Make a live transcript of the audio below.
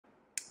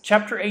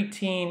Chapter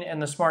 18 in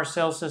the Smart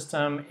Sales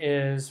System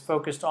is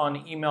focused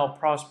on email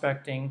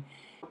prospecting.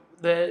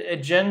 The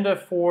agenda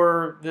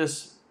for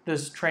this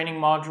training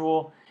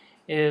module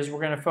is we're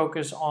going to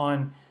focus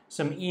on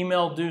some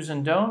email do's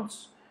and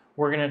don'ts.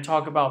 We're going to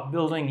talk about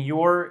building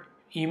your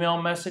email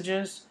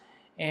messages,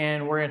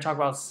 and we're going to talk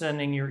about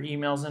sending your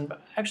emails. And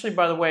actually,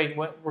 by the way,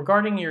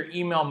 regarding your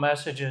email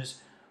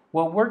messages,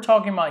 what we're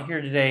talking about here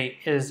today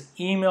is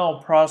email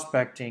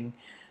prospecting.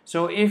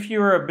 So if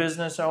you're a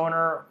business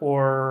owner,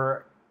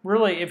 or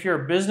really if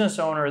you're a business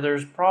owner,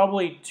 there's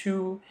probably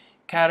two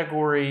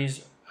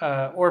categories,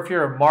 or if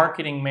you're a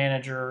marketing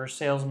manager or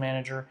sales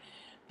manager,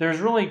 there's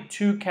really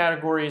two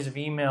categories of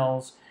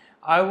emails.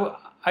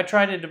 I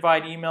try to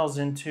divide emails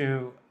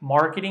into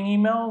marketing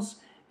emails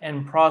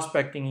and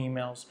prospecting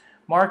emails.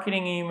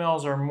 Marketing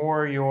emails are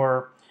more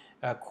your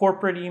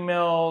corporate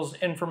emails,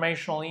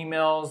 informational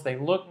emails. They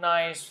look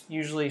nice,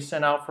 usually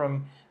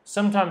sometimes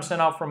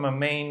sent out from a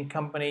main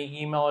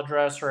company email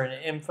address or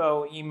an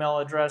info email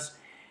address.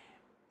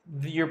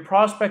 Your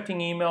prospecting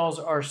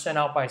emails are sent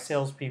out by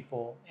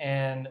salespeople,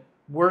 and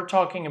we're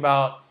talking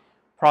about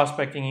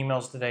prospecting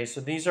emails today.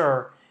 So these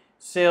are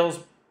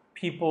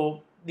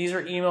salespeople. These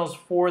are emails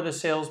for the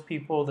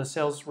salespeople, the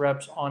sales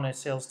reps on a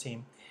sales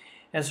team.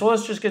 And so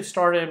let's just get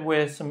started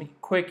with some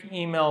quick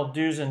email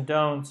do's and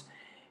don'ts.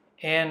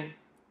 And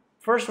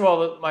first of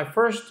all, my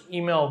first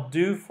email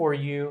do for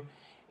you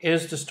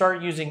is to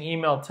start using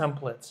email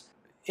templates.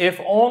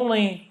 If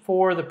only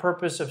for the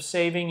purpose of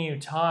saving you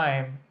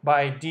time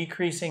by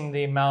decreasing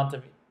the amount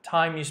of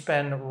time you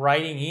spend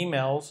writing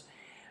emails,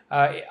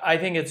 I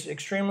think it's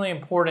extremely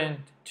important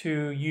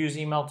to use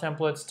email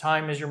templates.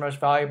 Time is your most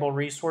valuable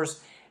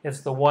resource.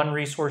 It's the one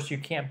resource you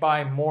can't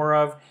buy more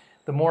of.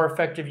 The more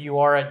effective you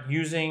are at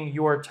using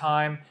your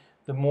time,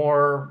 the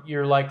more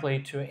you're likely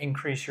to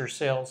increase your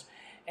sales.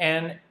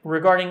 And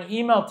regarding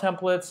email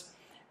templates,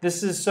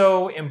 this is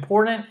so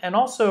important and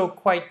also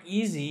quite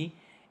easy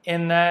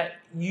in that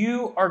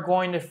you are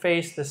going to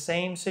face the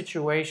same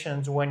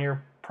situations when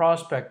you're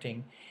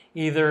prospecting.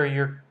 Either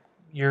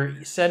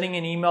you're sending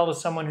an email to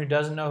someone who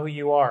doesn't know who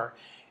you are.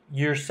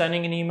 You're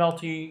sending an email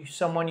to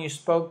someone you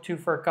spoke to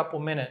for a couple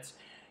minutes.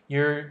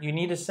 You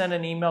need to send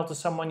an email to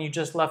someone you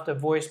just left a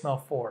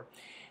voicemail for.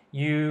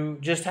 You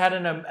just had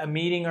a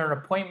meeting or an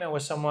appointment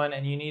with someone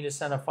and you need to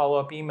send a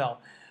follow-up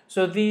email.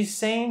 So these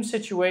same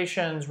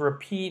situations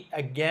repeat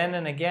again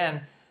and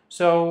again.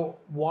 So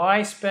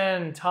why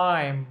spend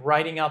time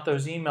writing out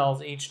those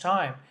emails each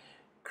time?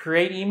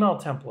 Create email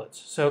templates.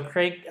 So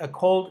create a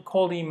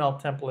cold email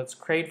templates,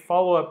 create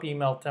follow-up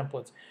email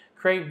templates,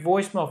 create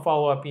voicemail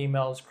follow-up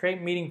emails,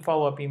 create meeting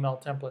follow-up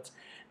email templates.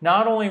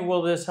 Not only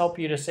will this help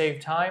you to save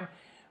time,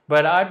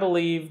 but I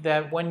believe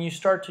that when you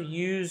start to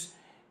use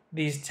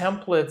these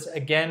templates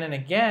again and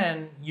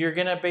again, you're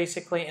going to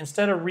basically,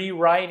 instead of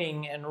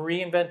rewriting and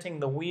reinventing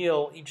the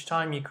wheel each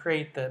time you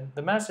create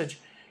the message,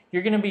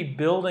 you're going to be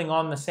building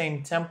on the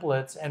same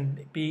templates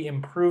and be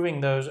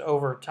improving those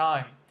over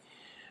time.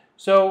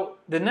 So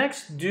the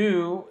next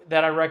do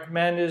that I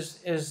recommend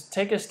is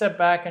take a step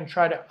back and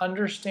try to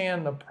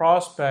understand the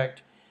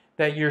prospect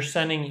that you're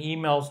sending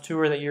emails to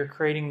or that you're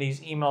creating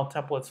these email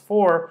templates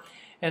for.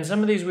 And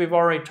some of these we've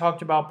already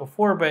talked about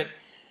before, but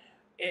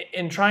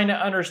in trying to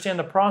understand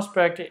the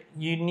prospect,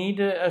 you need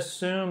to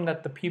assume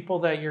that the people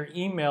that you're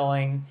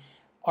emailing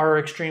are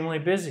extremely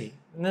busy.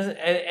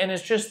 And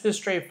it's just this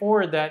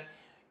straightforward, that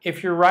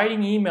if you're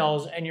writing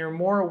emails and you're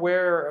more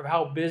aware of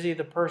how busy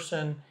the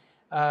person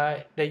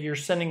that you're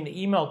sending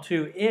the email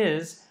to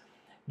is,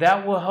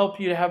 that will help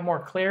you to have more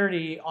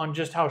clarity on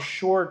just how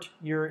short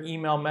your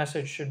email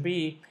message should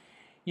be.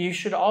 You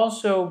should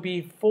also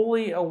be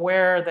fully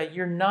aware that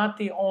you're not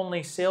the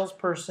only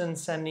salesperson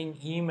sending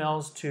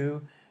emails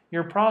to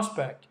your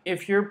prospect.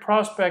 If your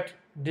prospect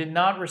did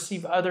not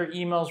receive other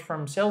emails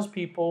from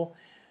salespeople,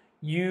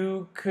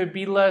 you could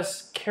be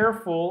less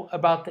careful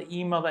about the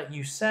email that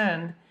you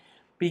send,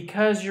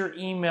 because your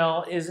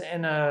email is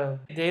in a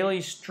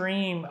daily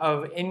stream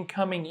of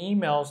incoming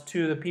emails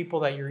to the people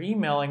that you're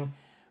emailing.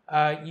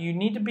 You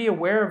need to be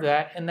aware of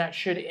that, and that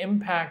should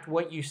impact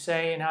what you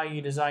say and how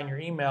you design your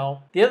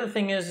email. The other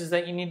thing is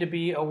that you need to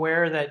be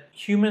aware that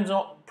humans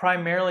don't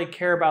primarily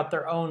care about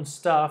their own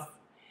stuff.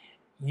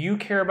 You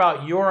care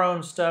about your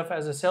own stuff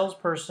as a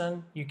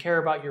salesperson. You care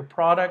about your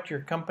product,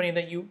 your company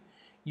that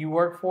you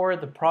work for,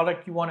 the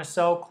product you want to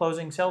sell,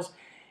 closing sales.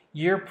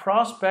 Your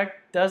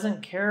prospect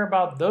doesn't care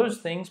about those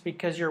things,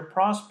 because your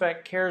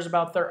prospect cares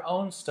about their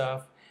own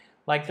stuff,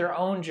 like their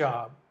own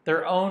job,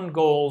 their own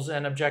goals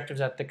and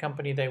objectives at the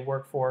company they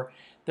work for.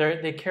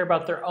 They care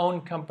about their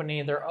own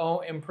company, their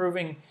own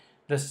improving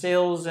the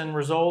sales and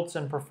results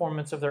and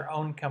performance of their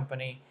own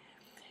company.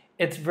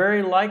 It's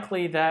very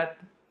likely that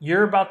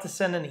you're about to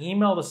send an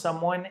email to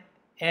someone,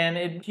 and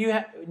if you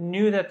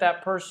knew that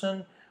that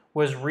person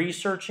was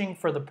researching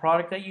for the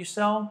product that you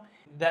sell,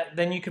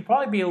 then you could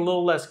probably be a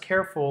little less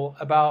careful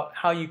about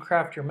how you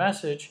craft your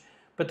message.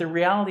 But the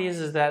reality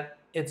is that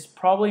it's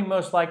probably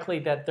most likely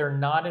that they're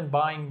not in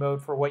buying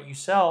mode for what you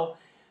sell.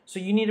 So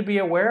you need to be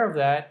aware of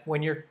that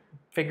when you're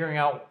figuring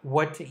out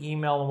what to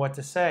email and what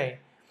to say.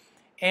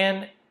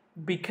 And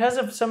because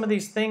of some of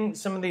these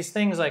things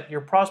like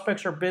your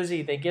prospects are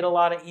busy, they get a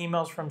lot of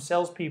emails from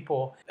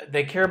salespeople,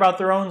 they care about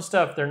their own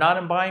stuff, they're not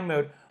in buying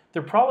mode,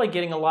 they're probably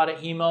getting a lot of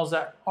emails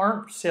that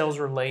aren't sales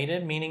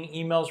related, meaning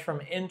emails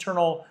from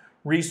internal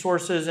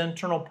resources,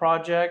 internal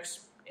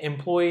projects,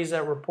 employees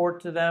that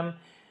report to them,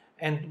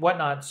 and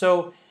whatnot.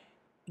 So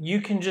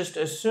you can just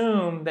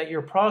assume that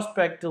your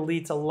prospect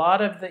deletes a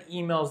lot of the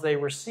emails they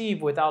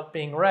receive without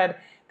being read.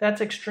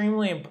 That's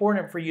extremely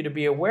important for you to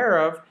be aware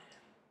of,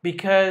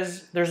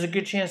 because there's a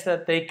good chance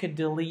that they could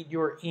delete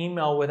your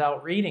email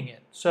without reading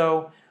it.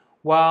 So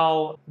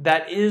while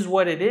that is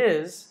what it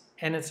is,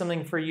 and it's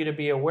something for you to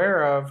be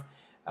aware of,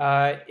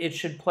 it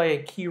should play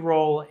a key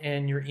role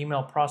in your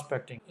email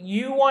prospecting.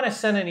 You want to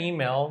send an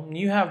email,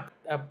 you have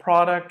a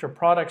product or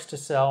products to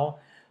sell,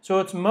 so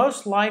it's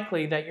most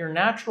likely that your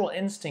natural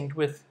instinct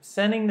with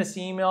sending this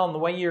email and the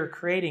way you're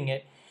creating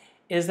it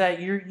is that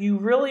you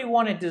really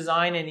want to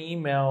design an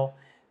email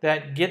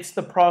that gets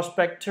the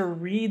prospect to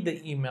read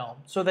the email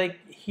so they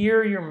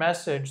hear your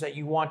message that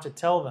you want to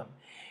tell them.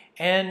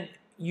 And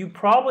you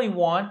probably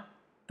want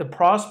the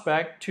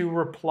prospect to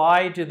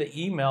reply to the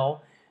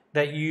email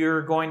that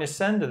you're going to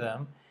send to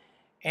them.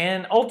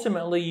 And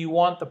ultimately, you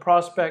want the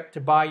prospect to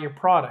buy your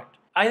product.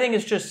 I think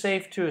it's just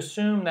safe to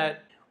assume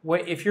that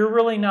if you're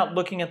really not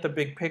looking at the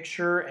big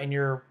picture and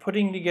you're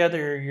putting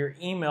together your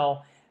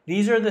email,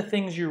 these are the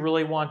things you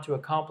really want to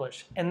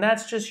accomplish. And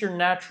that's just your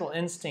natural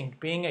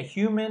instinct, being a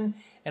human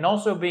and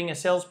also being a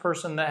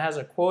salesperson that has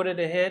a quota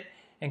to hit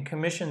and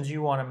commissions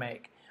you want to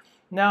make.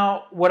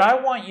 Now, what I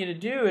want you to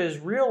do is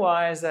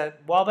realize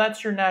that while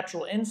that's your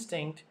natural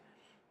instinct,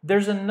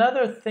 there's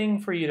another thing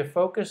for you to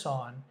focus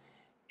on.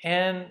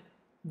 And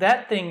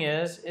that thing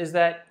is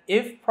that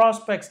if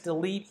prospects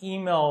delete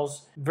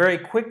emails very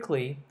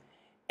quickly,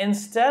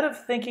 instead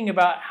of thinking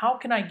about how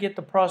can I get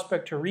the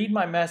prospect to read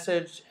my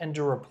message and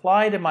to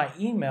reply to my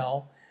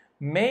email,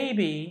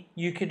 maybe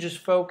you could just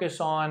focus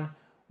on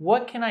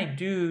what can I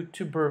do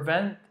to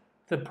prevent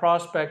the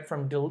prospect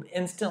from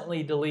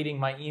instantly deleting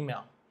my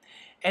email.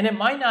 And it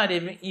might not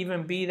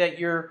even be that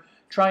you're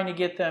trying to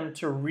get them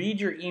to read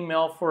your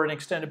email for an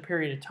extended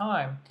period of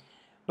time,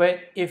 but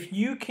if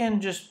you can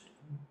just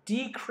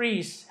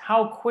decrease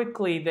how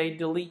quickly they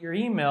delete your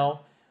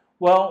email,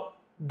 well,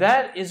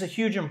 that is a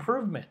huge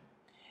improvement.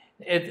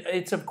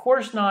 It's of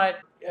course not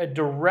a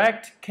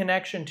direct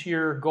connection to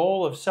your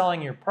goal of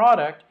selling your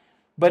product,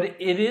 but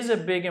it is a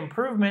big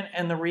improvement.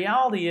 And the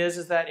reality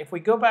is that if we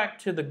go back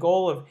to the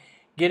goal of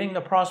getting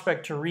the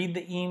prospect to read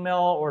the email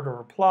or to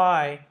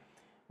reply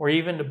or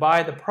even to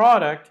buy the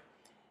product,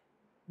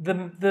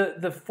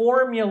 the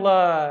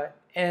formula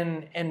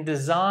and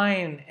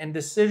design and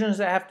decisions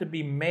that have to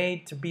be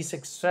made to be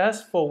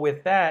successful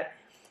with that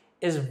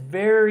is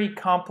very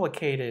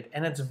complicated,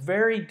 and it's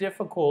very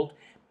difficult.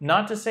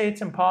 Not to say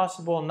it's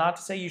impossible, not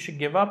to say you should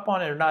give up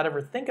on it or not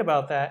ever think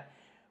about that,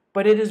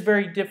 but it is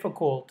very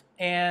difficult.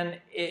 And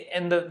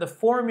the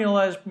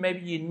formula is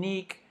maybe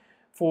unique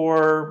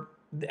for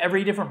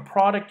every different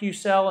product you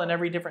sell and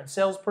every different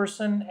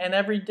salesperson and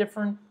every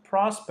different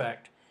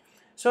prospect.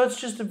 So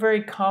it's just a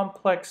very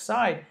complex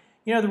side.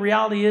 You know, the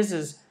reality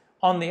is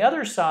on the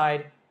other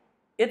side,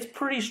 it's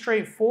pretty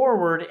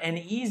straightforward and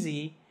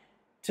easy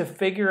to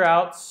figure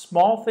out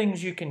small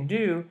things you can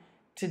do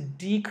to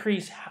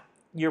decrease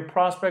your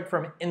prospect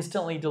from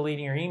instantly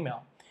deleting your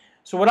email.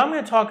 So what I'm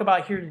going to talk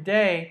about here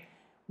today,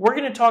 we're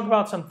going to talk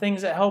about some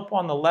things that help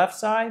on the left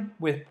side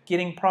with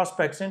getting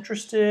prospects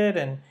interested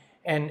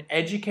and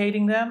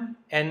educating them.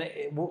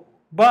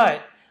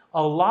 But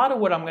a lot of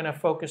what I'm going to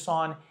focus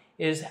on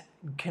is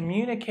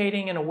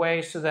communicating in a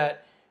way so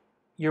that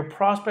your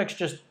prospects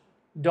just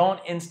don't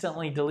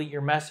instantly delete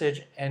your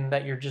message and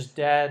that you're just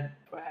dead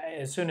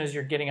as soon as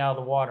you're getting out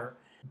of the water.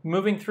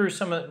 Moving through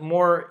some of the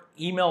more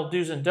email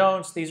do's and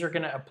don'ts, these are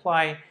going to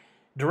apply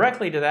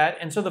directly to that.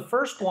 And so the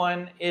first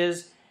one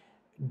is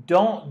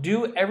don't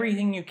do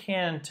everything you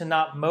can to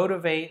not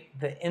motivate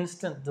the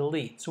instant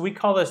delete. So we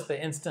call this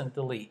the instant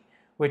delete,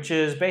 which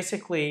is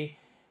basically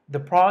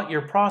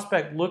your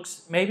prospect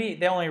looks, maybe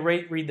they only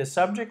read the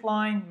subject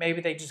line,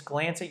 maybe they just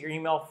glance at your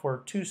email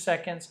for 2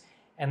 seconds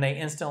and they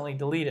instantly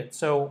delete it.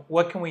 So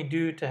what can we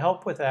do to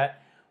help with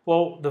that?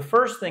 Well, the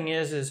first thing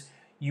is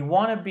you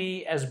want to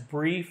be as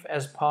brief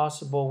as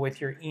possible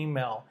with your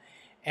email.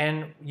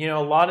 And you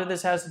know, a lot of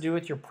this has to do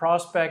with your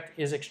prospect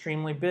is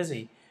extremely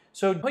busy.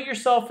 So put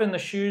yourself in the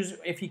shoes,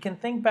 if you can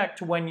think back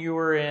to when you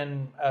were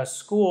in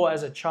school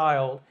as a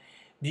child,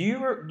 do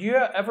you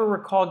ever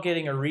recall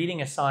getting a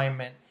reading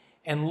assignment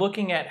and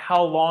looking at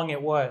how long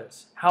it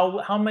was?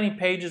 How many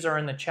pages are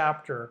in the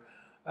chapter?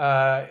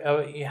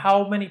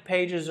 How many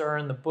pages are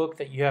in the book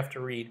that you have to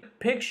read?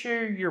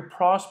 Picture your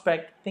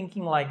prospect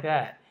thinking like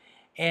that.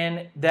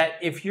 And that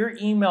if your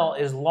email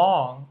is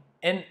long,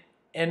 and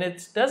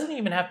it doesn't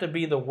even have to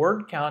be the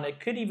word count, it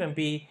could even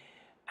be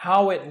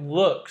how it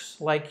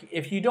looks. Like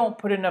if you don't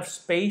put enough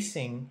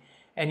spacing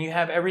and you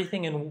have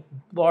everything in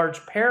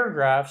large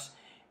paragraphs,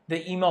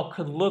 the email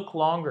could look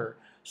longer.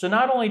 So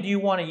not only do you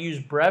want to use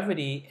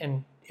brevity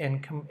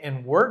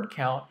and word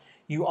count,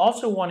 you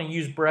also want to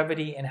use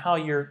brevity in how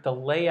the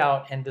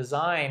layout and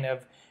design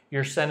of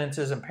your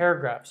sentences and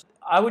paragraphs.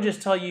 I would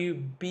just tell you,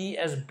 be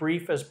as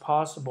brief as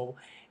possible.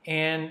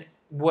 And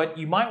what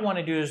you might want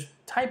to do is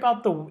type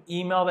out the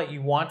email that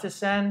you want to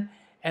send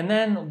and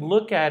then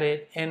look at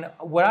it. And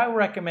what I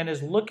recommend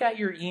is look at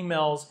your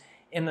emails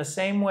in the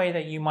same way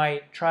that you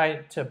might try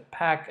to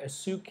pack a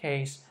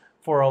suitcase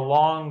for a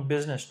long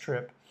business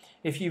trip.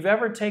 If you've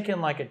ever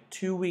taken like a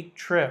 2-week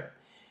trip,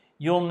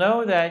 you'll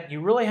know that you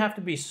really have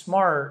to be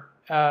smart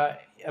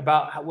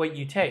about what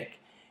you take.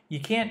 You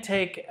can't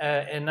take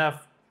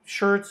enough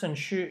shirts and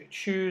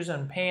shoes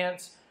and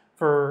pants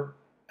for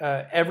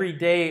every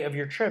day of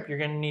your trip. You're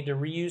going to need to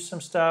reuse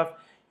some stuff.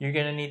 You're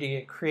going to need to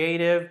get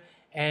creative,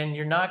 and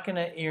you're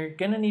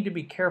going to need to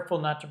be careful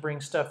not to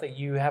bring stuff that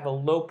you have a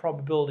low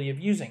probability of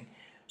using.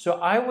 So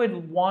I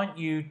would want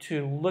you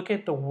to look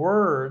at the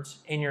words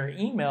in your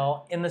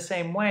email in the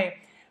same way,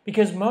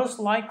 because most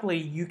likely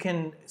you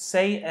can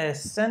say a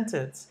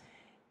sentence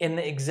in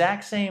the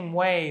exact same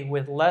way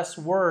with less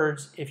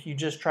words if you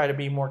just try to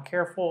be more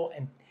careful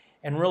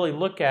and really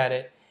look at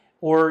it.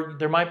 Or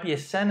there might be a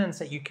sentence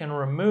that you can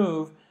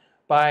remove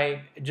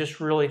by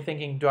just really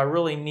thinking, do I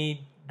really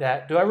need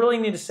that? Do I really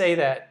need to say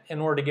that in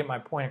order to get my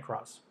point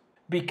across?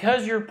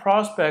 Because your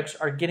prospects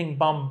are getting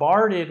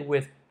bombarded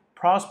with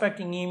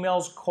prospecting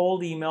emails,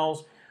 cold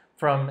emails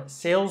from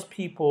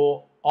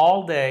salespeople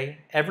all day,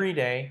 every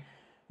day,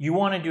 you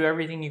want to do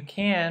everything you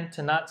can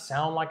to not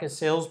sound like a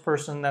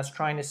salesperson that's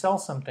trying to sell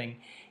something.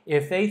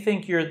 If they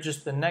think you're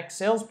just the next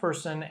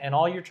salesperson and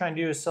all you're trying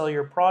to do is sell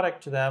your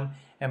product to them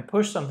and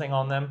push something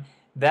on them,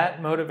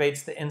 that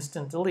motivates the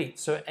instant delete.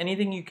 So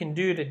anything you can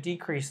do to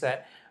decrease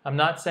that. I'm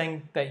not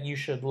saying that you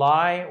should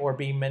lie or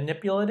be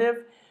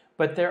manipulative,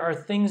 but there are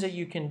things that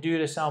you can do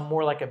to sound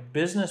more like a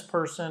business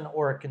person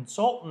or a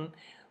consultant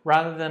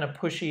rather than a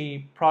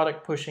pushy,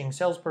 product pushing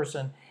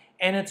salesperson.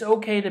 And it's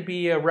okay to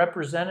be a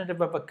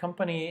representative of a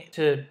company,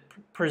 to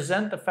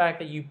present the fact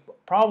that you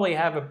probably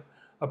have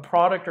a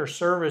product or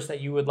service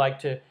that you would like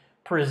to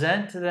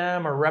present to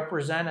them or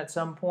represent at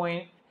some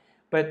point.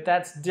 But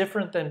that's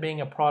different than being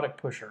a product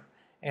pusher.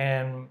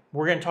 And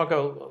we're going to talk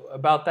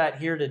about that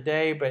here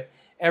today, but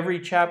every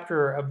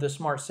chapter of the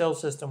Smart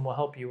Sales System will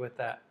help you with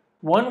that.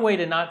 One way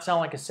to not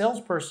sound like a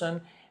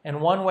salesperson,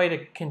 and one way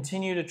to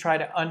continue to try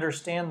to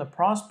understand the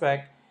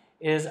prospect,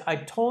 is I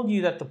told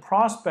you that the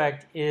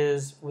prospect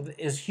is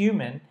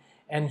human,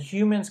 and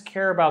humans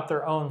care about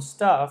their own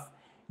stuff.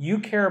 You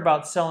care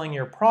about selling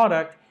your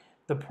product.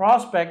 The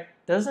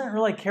prospect doesn't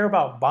really care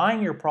about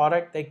buying your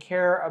product. They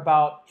care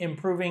about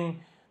improving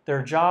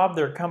their job,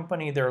 their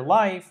company, their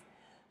life.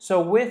 So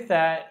with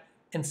that,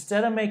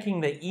 instead of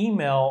making the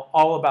email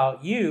all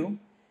about you,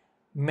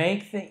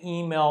 make the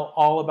email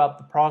all about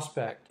the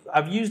prospect.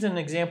 I've used an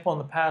example in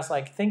the past,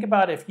 like think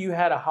about if you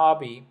had a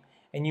hobby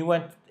and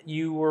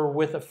you were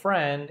with a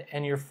friend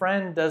and your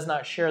friend does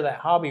not share that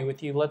hobby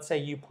with you. Let's say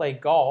you play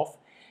golf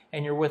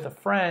and you're with a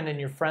friend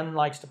and your friend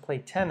likes to play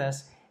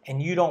tennis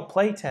and you don't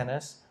play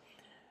tennis.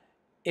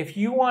 If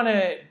you want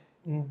to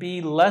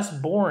be less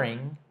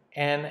boring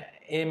and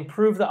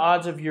improve the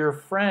odds of your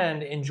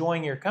friend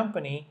enjoying your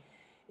company,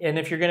 and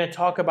if you're going to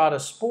talk about a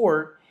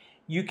sport,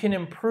 you can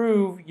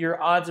improve your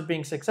odds of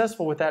being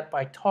successful with that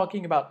by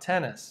talking about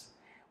tennis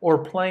or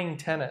playing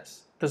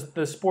tennis,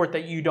 the sport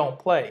that you don't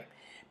play.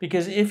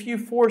 Because if you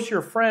force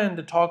your friend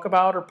to talk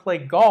about or play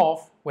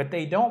golf, what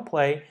they don't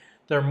play,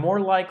 they're more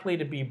likely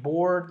to be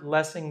bored,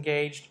 less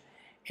engaged,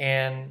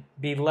 and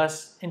be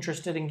less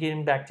interested in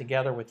getting back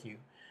together with you.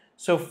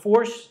 So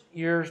force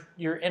your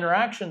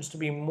interactions to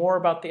be more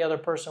about the other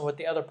person, what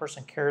the other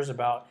person cares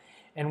about.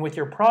 And with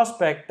your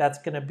prospect, that's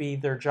going to be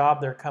their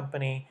job, their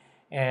company,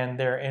 and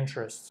their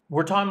interests.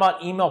 We're talking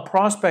about email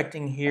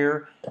prospecting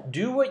here.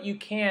 Do what you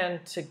can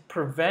to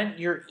prevent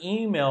your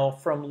email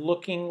from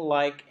looking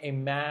like a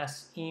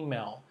mass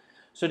email.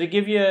 So to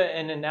give you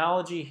an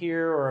analogy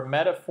here or a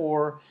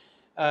metaphor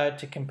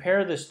to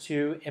compare this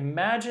to,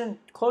 imagine,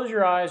 close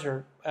your eyes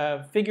or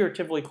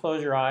figuratively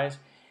close your eyes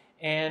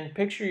and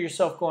picture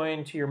yourself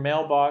going to your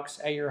mailbox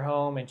at your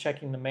home and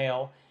checking the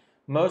mail.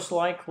 Most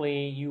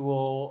likely you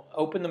will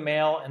open the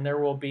mail and there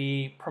will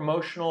be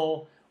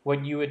promotional,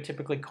 what you would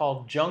typically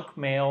call junk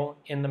mail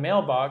in the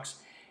mailbox.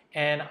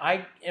 And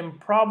I am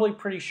probably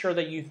pretty sure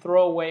that you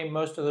throw away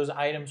most of those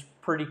items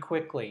pretty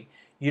quickly.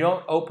 You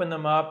don't open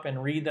them up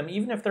and read them,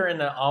 even if they're in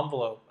an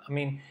envelope. I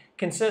mean,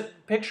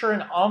 picture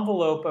an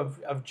envelope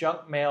of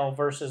junk mail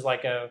versus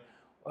like a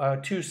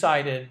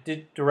two-sided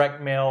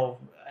direct mail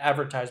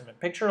advertisement.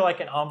 Picture like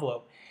an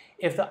envelope.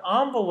 If the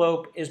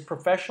envelope is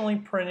professionally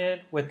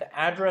printed with the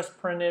address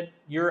printed,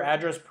 your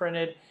address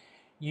printed,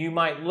 you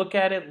might look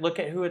at it, look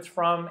at who it's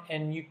from,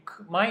 and you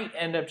might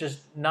end up just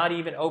not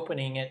even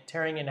opening it,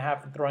 tearing it in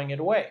half and throwing it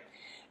away.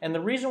 And the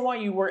reason why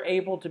you were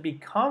able to be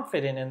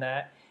confident in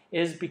that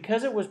is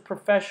because it was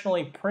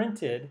professionally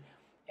printed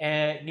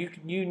and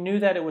you knew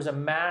that it was a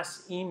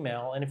mass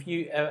email and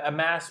a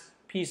mass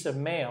piece of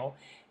mail,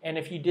 and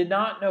if you did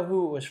not know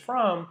who it was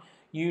from,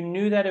 you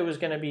knew that it was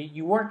going to be,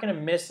 you weren't going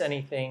to miss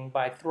anything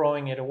by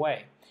throwing it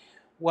away.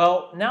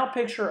 Well, now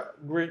picture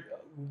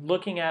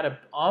looking at an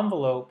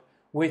envelope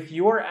with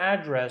your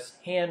address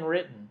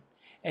handwritten,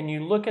 and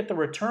you look at the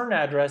return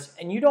address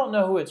and you don't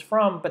know who it's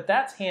from, but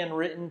that's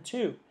handwritten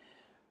too.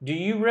 Do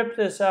you rip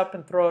this up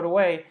and throw it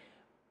away?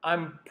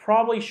 I'm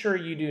probably sure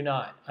you do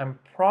not. I'm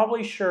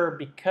probably sure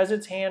because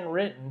it's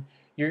handwritten,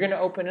 you're going to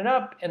open it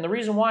up. And the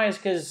reason why is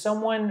because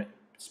someone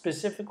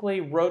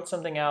specifically wrote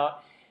something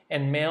out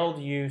and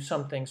mailed you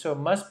something. So it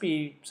must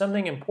be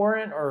something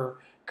important or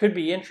could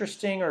be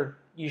interesting, or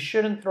you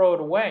shouldn't throw it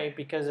away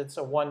because it's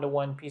a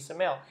one-to-one piece of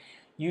mail.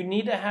 You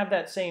need to have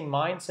that same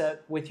mindset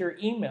with your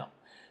email.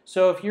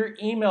 So if your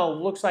email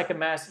looks like a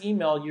mass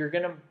email,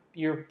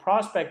 your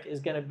prospect is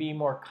going to be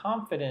more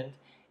confident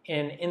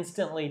in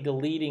instantly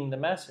deleting the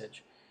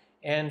message.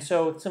 And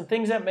so some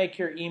things that make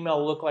your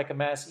email look like a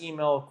mass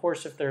email, of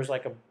course, if there's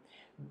like a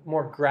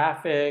more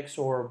graphics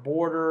or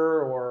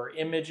border or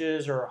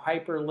images or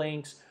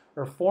hyperlinks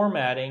or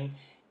formatting,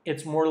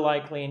 it's more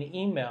likely an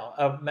email,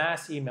 a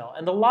mass email.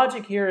 And the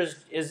logic here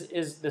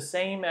is the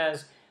same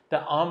as the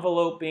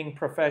envelope being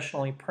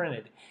professionally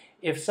printed.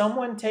 If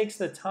someone takes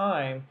the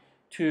time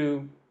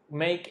to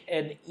make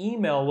an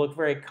email look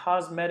very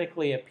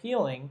cosmetically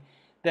appealing,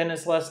 then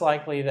it's less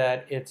likely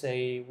that it's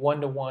a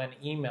one-to-one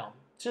email.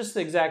 It's just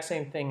the exact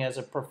same thing as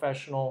a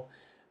professional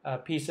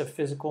piece of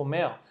physical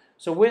mail.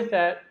 So with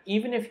that,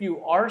 even if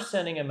you are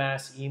sending a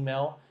mass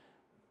email,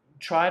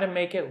 try to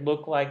make it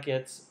look like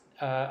it's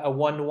a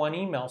one-to-one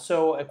email.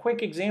 So a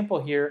quick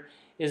example here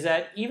is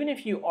that even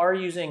if you are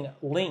using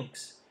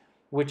links,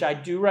 which I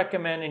do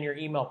recommend in your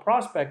email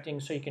prospecting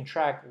so you can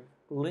track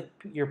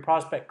your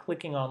prospect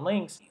clicking on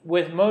links,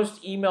 with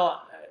most email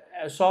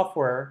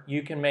software,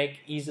 you can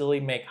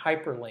easily make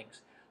hyperlinks.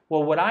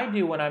 Well, what I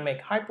do when I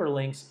make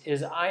hyperlinks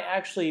is I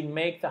actually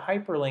make the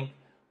hyperlink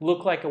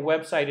look like a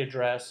website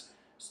address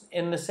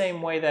in the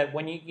same way that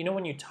when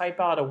you type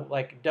out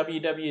like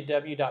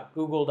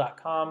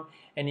www.google.com,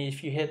 and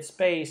if you hit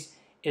space,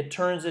 it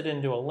turns it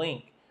into a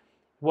link.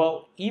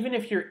 Well, even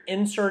if you're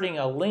inserting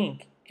a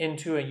link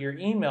into your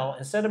email,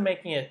 instead of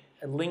making it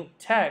a link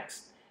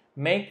text,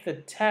 make the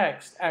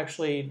text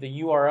actually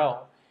the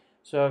URL.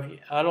 So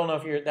I don't know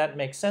if that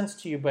makes sense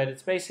to you, but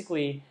it's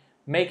basically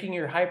making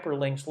your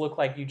hyperlinks look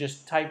like you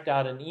just typed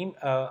out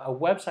a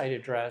website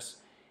address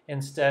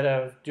instead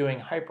of doing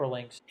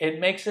hyperlinks. It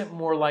makes it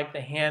more like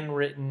the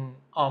handwritten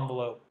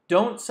envelope.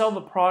 Don't sell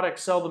the product,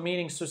 sell the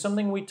meeting. So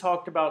something we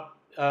talked about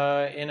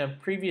in a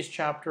previous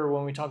chapter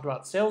when we talked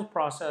about sales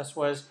process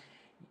was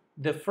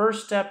the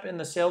first step in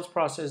the sales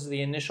process is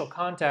the initial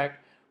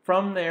contact.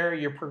 From there,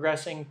 you're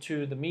progressing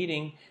to the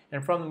meeting,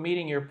 and from the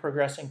meeting, you're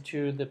progressing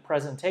to the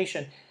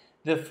presentation.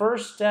 The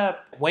first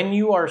step, when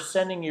you are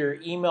sending your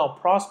email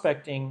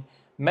prospecting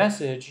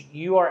message,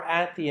 you are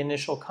at the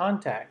initial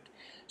contact.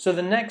 So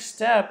the next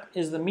step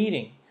is the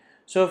meeting.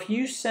 So if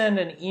you send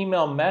an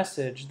email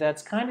message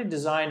that's kind of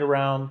designed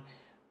around,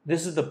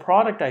 this is the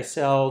product I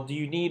sell, do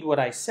you need what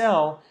I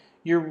sell?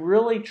 You're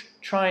really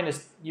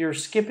you're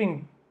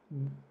skipping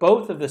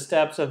both of the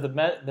steps of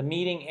the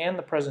meeting and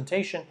the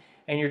presentation,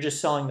 and you're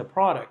just selling the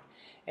product.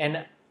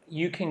 And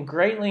you can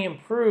greatly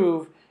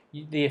improve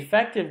the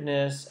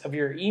effectiveness of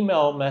your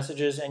email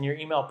messages and your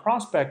email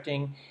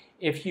prospecting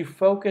if you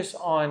focus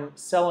on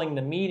selling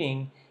the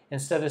meeting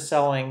instead of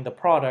selling the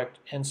product.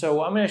 And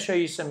so I'm going to show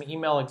you some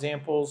email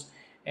examples,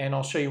 and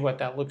I'll show you what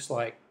that looks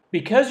like.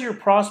 Because your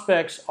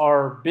prospects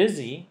are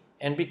busy,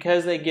 and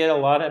because they get a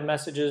lot of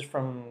messages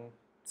from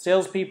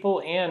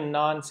salespeople and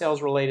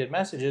non-sales related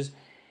messages,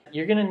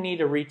 you're going to need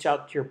to reach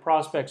out to your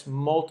prospects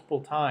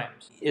multiple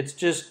times. It's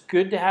just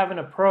good to have an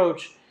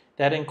approach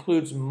that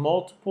includes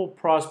multiple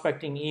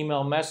prospecting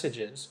email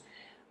messages.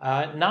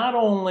 Not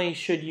only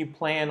should you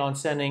plan on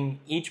sending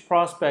each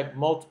prospect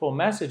multiple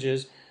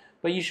messages,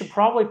 but you should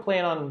probably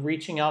plan on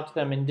reaching out to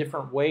them in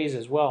different ways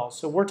as well.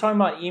 So we're talking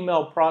about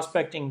email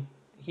prospecting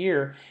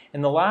here.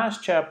 In the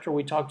last chapter,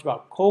 we talked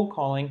about cold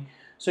calling.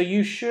 So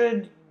you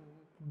should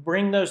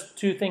bring those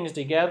two things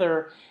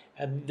together.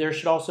 There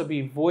should also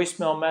be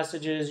voicemail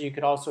messages. You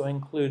could also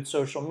include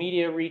social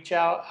media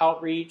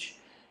outreach.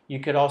 You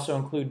could also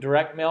include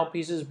direct mail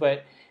pieces.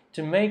 But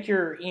to make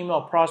your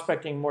email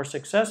prospecting more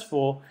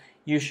successful,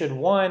 you should,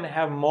 one,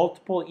 have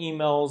multiple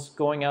emails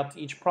going out to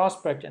each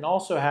prospect, and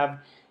also have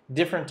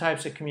different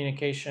types of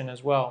communication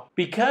as well.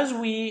 Because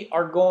we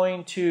are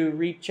going to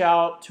reach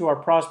out to our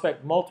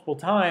prospect multiple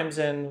times,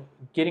 and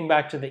getting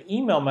back to the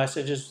email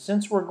messages,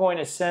 since we're going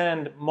to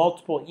send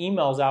multiple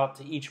emails out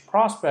to each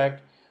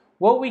prospect,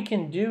 what we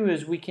can do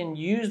is we can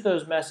use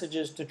those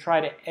messages to try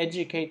to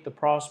educate the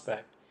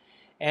prospect.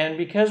 And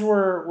because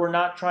we're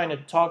not trying to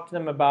talk to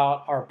them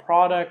about our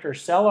product or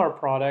sell our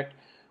product,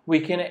 we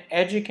can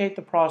educate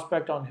the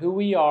prospect on who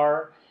we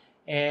are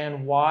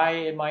and why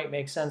it might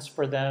make sense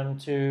for them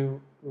to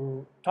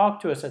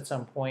talk to us at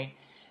some point.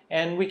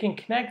 And we can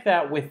connect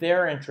that with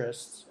their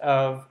interests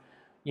of,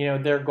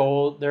 their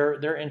goal,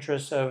 their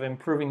interests of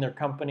improving their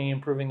company,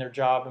 improving their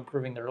job,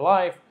 improving their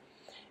life.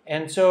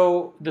 And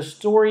so the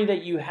story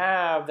that you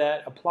have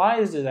that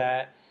applies to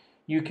that,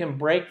 you can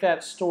break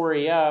that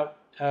story up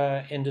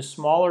into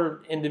smaller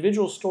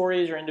individual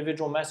stories or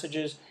individual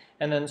messages,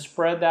 and then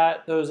spread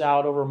those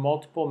out over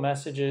multiple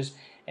messages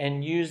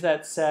and use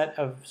that set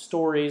of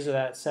stories or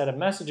that set of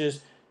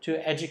messages to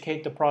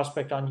educate the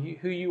prospect on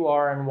who you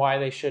are and why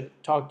they should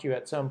talk to you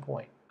at some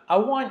point. I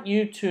want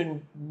you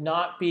to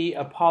not be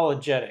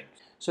apologetic.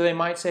 So they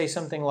might say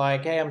something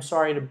like, hey, I'm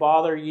sorry to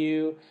bother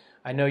you.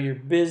 I know you're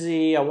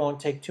busy. I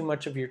won't take too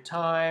much of your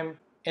time.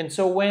 And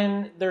so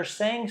when they're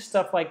saying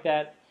stuff like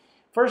that,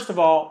 first of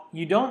all,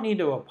 you don't need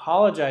to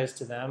apologize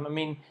to them. I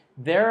mean,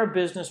 they're a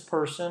business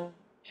person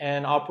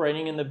and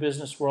operating in the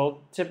business world.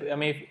 I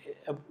mean,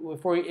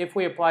 if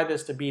we apply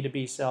this to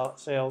B2B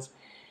sales,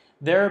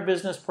 they're a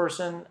business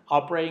person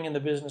operating in the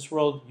business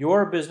world.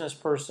 You're a business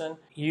person.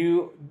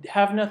 You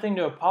have nothing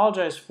to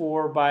apologize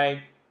for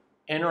by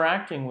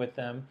interacting with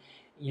them.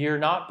 You're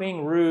not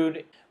being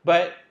rude.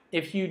 But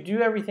if you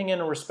do everything in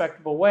a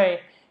respectable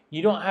way,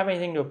 you don't have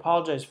anything to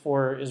apologize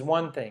for is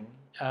one thing.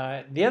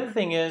 The other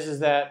thing is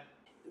that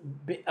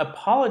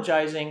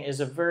apologizing is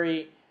a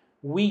very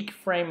weak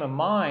frame of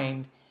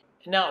mind.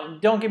 Now,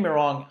 don't get me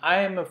wrong. I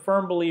am a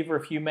firm believer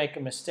if you make a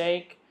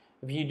mistake,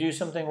 if you do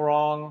something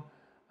wrong,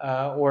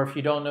 or if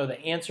you don't know the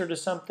answer to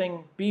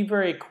something, be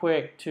very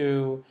quick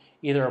to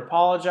either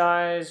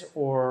apologize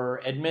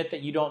or admit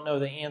that you don't know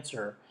the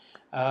answer.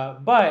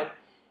 But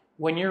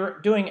when you're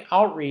doing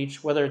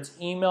outreach, whether it's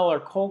email or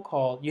cold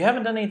call, you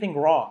haven't done anything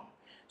wrong.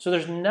 So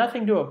there's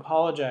nothing to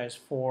apologize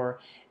for.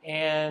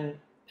 And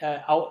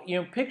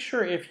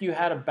picture if you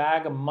had a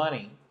bag of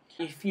money.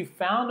 If you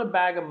found a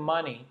bag of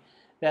money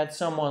that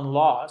someone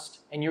lost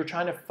and you're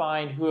trying to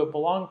find who it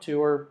belonged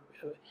to,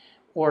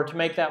 or to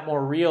make that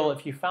more real,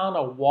 if you found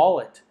a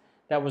wallet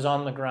that was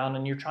on the ground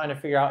and you're trying to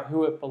figure out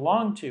who it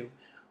belonged to,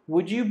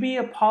 would you be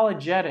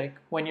apologetic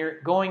when you're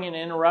going and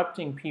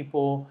interrupting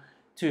people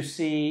to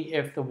see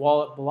if the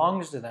wallet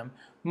belongs to them?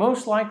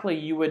 Most likely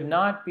you would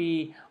not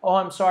be, oh,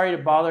 I'm sorry to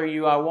bother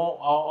you. I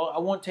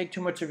won't take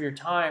too much of your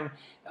time.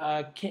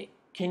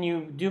 Can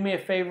you do me a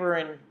favor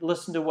and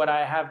listen to what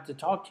I have to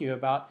talk to you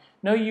about?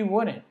 No, you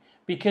wouldn't,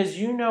 because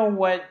you know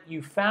what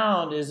you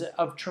found is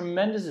of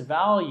tremendous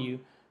value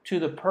to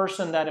the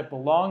person that it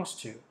belongs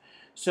to.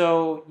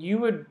 So you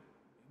would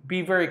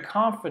be very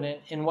confident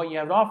in what you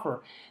have to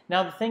offer.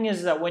 Now, the thing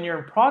is that when you're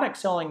in product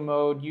selling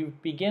mode, you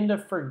begin to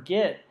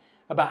forget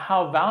about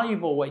how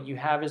valuable what you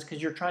have is,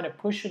 because you're trying to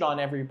push it on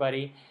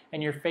everybody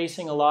and you're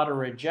facing a lot of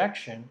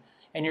rejection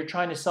and you're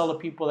trying to sell to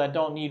people that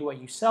don't need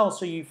what you sell.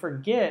 So you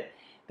forget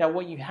that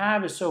what you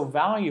have is so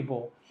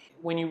valuable.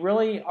 When you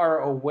really are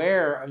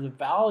aware of the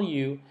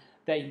value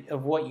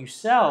of what you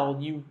sell,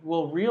 you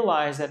will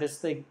realize that it's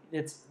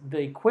the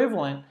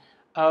equivalent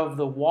of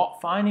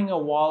finding a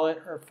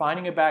wallet or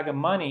finding a bag of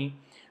money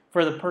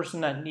for the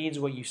person that needs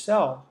what you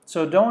sell.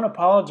 So don't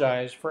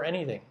apologize for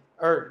anything,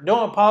 or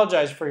don't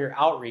apologize for your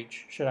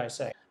outreach, should I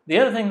say. The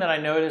other thing that I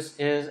notice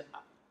is,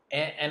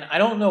 and I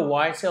don't know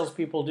why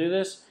salespeople do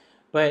this,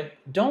 but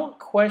don't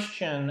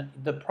question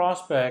the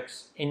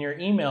prospects in your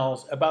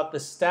emails about the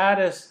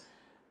status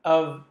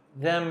of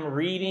them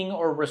reading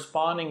or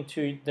responding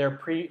to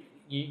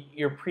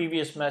your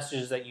previous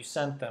messages that you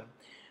sent them.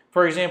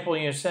 For example,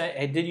 you say,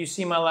 hey, did you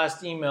see my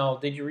last email?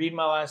 Did you read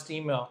my last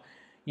email?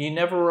 You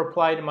never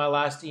replied to my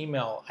last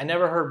email. I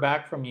never heard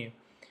back from you.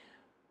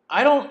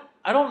 I don't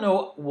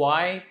know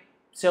why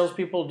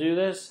salespeople do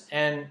this,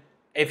 and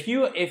if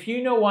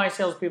you know why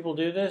salespeople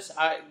do this,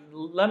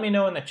 let me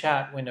know in the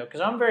chat window,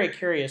 because I'm very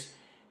curious,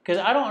 because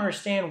I don't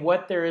understand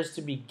what there is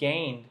to be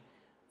gained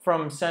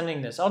from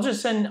sending this. I'm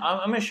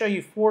going to show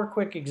you 4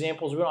 quick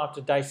examples. We don't have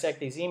to dissect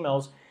these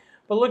emails,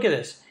 but look at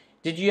this.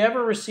 Did you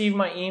ever receive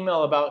my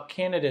email about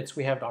candidates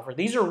we have to offer?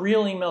 These are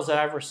real emails that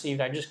I've received.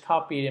 I just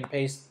copied and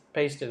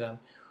pasted them.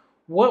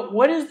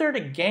 What is there to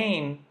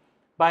gain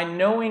by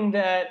knowing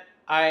that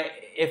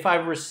if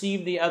I've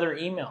received the other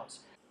emails?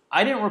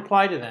 I didn't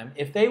reply to them.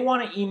 If they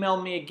want to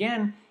email me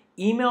again,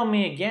 email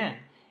me again.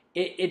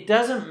 It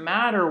doesn't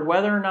matter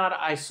whether or not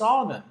I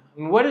saw them. I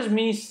mean, what is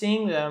me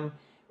seeing them?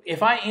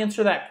 If I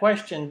answer that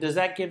question, does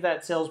that give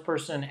that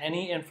salesperson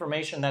any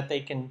information that they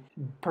can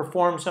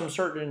perform some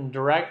certain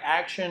direct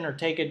action or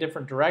take a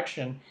different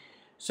direction?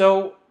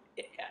 So,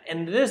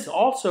 and this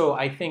also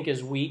I think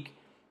is weak,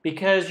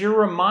 because you're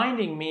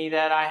reminding me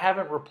that I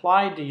haven't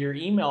replied to your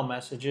email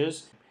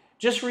messages.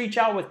 Just reach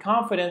out with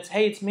confidence.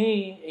 Hey, it's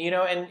me.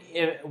 And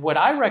what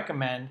I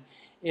recommend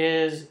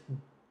is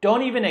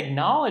don't even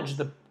acknowledge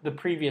the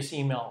previous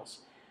emails.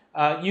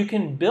 You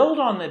can build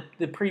on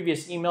the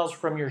previous emails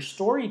from your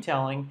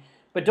storytelling,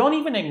 but don't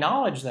even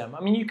acknowledge them.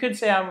 I mean, you could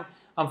say,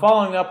 I'm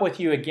following up with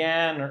you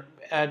again,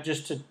 or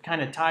just to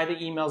kind of tie the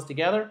emails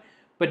together,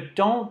 but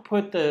don't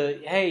put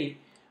hey,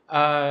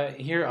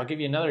 here, I'll give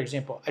you another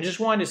example. I just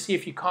wanted to see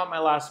if you caught my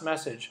last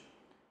message.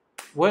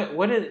 What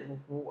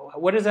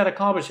does that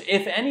accomplish?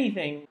 If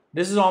anything,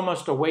 this is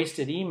almost a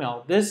wasted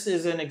email. This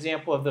is an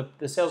example of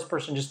the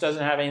salesperson just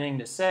doesn't have anything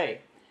to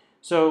say.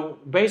 So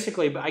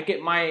basically,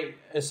 my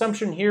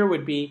assumption here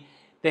would be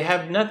they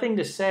have nothing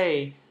to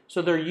say,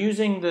 so they're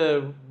using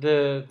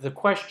the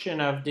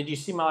question of, did you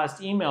see my last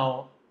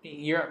email,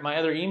 my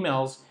other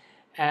emails,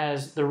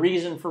 as the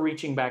reason for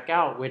reaching back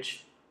out,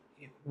 which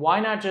why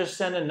not just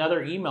send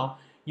another email?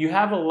 You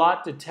have a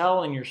lot to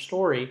tell in your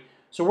story.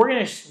 So we're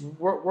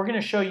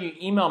gonna show you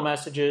email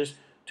messages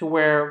to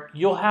where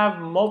you'll have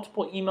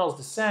multiple emails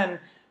to send,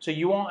 so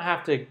you won't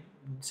have to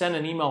send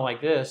an email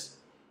like this.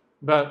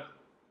 But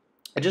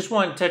I just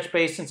want to touch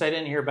base since I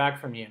didn't hear back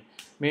from you.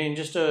 I mean,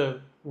 just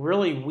a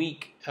really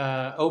weak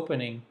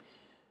opening.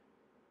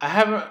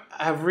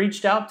 I've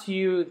reached out to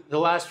you the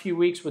last few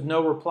weeks with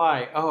no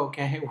reply. Oh,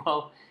 okay.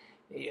 Well,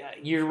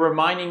 you're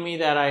reminding me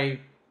that I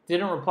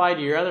didn't reply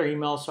to your other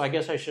email, so I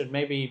guess I should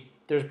maybe.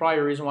 There's probably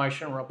a reason why I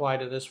shouldn't reply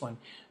to this one.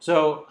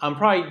 So I'm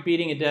probably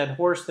beating a dead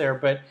horse there,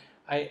 but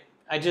I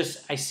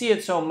see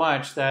it so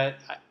much that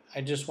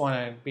I just want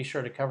to be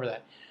sure to cover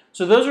that.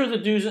 So those are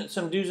the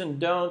some do's and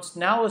don'ts.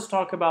 Now let's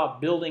talk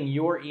about building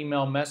your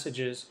email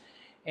messages.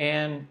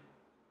 And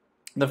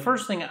the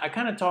first thing I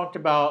kind of talked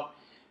about,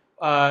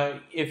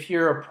 if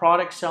you're a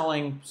product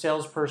selling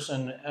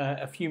salesperson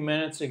a few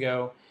minutes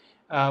ago.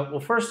 Well,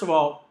 first of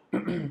all,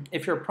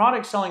 if you're a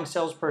product selling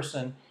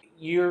salesperson,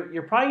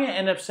 you're probably going to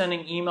end up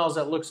sending emails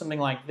that look something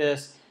like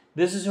this.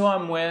 This is who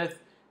I'm with.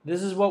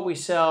 This is what we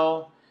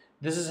sell.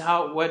 This is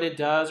what it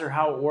does or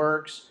how it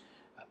works.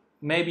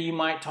 Maybe you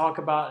might talk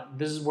about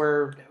this is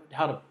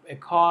how it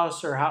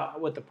costs or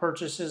what the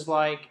purchase is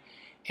like.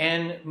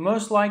 And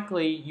most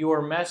likely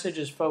your message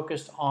is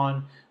focused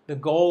on the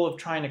goal of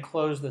trying to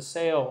close the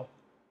sale.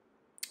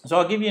 So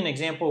I'll give you an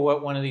example of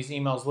what one of these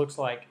emails looks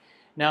like.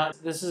 Now,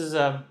 this is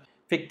a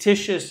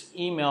fictitious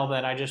email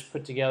that I just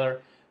put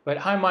together. But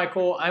hi,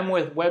 Michael. I'm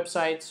with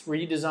Websites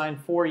Redesign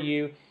for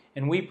You,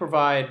 and we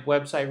provide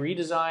website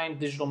redesign,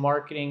 digital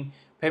marketing,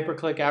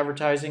 pay-per-click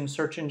advertising,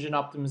 search engine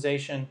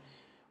optimization.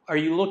 Are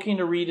you looking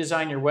to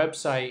redesign your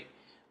website?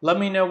 Let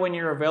me know when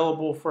you're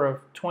available for a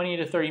 20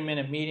 to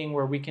 30-minute meeting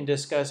where we can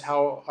discuss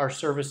how our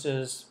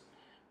services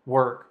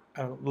work.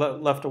 I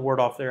left a word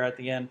off there at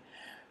the end.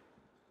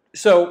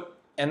 So,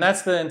 and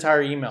that's the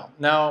entire email.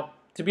 Now,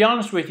 to be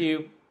honest with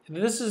you,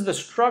 this is the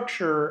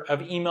structure of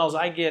emails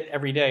I get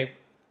every day.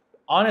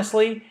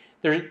 Honestly,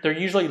 they're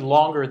usually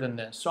longer than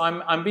this. So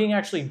I'm being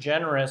actually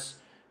generous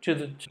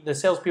to the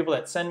salespeople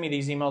that send me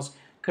these emails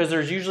because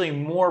there's usually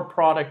more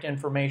product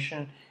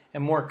information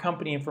and more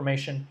company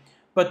information.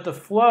 But the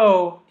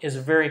flow is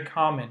very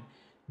common.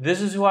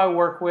 This is who I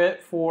work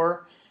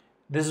for.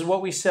 This is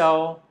what we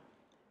sell.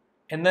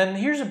 And then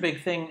here's a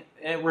big thing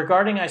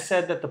regarding I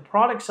said that the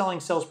product selling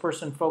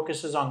salesperson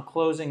focuses on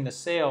closing the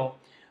sale.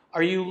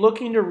 Are you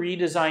looking to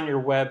redesign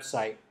your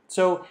website?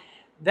 So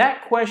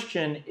that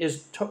question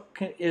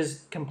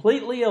is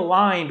completely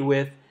aligned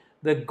with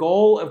the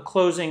goal of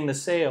closing the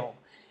sale.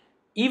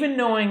 Even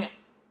knowing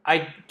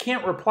I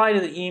can't reply to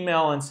the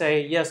email and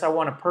say, yes, I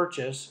want to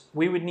purchase.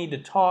 We would need to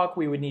talk.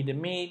 We would need to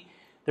meet.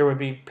 There would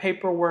be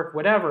paperwork,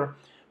 whatever.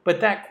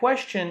 But that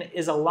question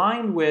is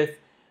aligned with,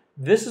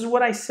 this is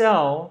what I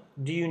sell.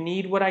 Do you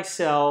need what I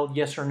sell?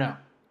 Yes or no,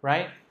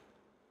 right?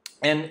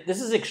 And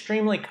this is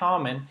extremely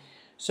common.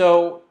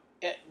 So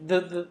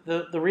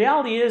the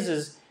reality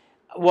is,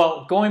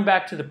 well, going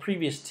back to the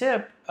previous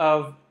tip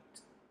of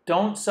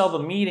don't sell the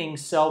meeting,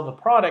 sell the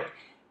product,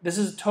 this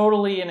is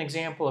totally an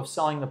example of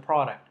selling the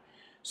product.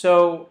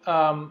 So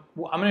I'm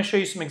going to show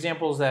you some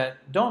examples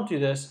that don't do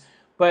this,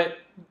 but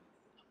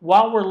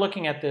while we're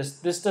looking at this,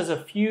 this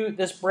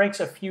breaks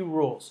a few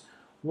rules.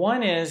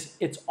 One is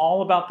it's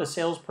all about the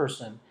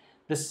salesperson.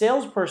 The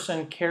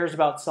salesperson cares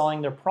about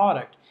selling their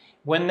product.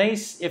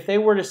 If they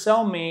were to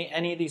sell me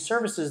any of these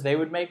services, they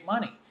would make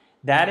money.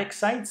 That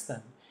excites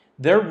them.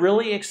 They're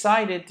really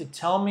excited to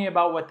tell me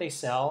about what they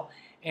sell,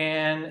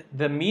 and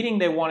the meeting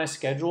they want to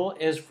schedule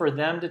is for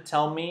them to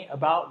tell me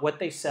about what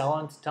they sell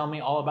and to tell me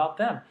all about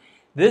them.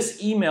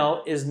 This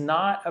email is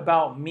not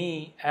about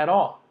me at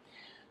all.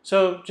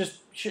 So just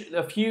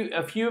a few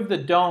of the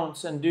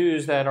don'ts and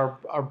do's that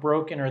are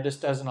broken or this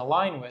doesn't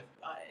align with.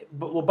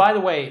 Well, by the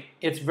way,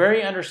 it's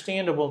very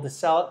understandable to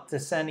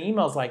send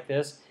emails like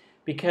this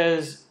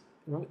because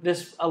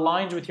this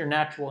aligns with your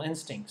natural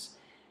instincts.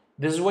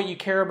 This is what you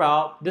care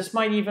about. This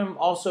might even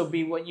also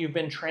be what you've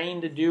been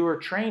trained to do or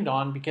trained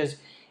on, because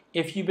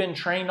if you've been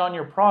trained on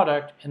your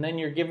product and then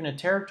you're given a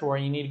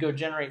territory, you need to go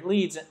generate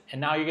leads,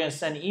 and now you're going to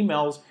send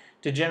emails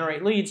to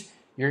generate leads,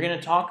 you're going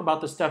to talk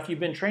about the stuff you've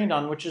been trained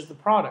on, which is the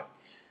product.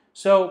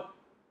 So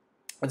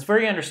it's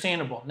very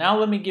understandable. Now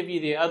let me give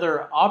you the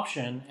other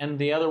option and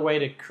the other way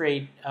to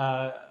create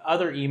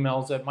other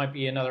emails that might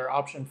be another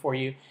option for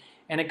you.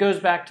 And it goes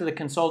back to the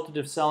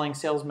consultative selling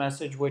sales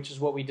message, which is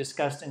what we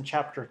discussed in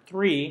Chapter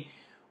 3,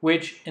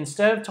 which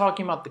instead of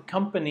talking about the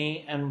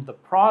company and the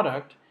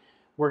product,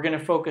 we're going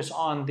to focus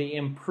on the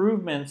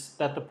improvements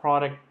that the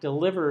product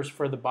delivers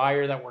for the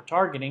buyer that we're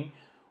targeting.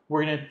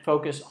 We're going to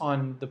focus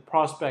on the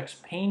prospect's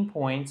pain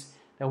points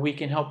that we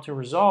can help to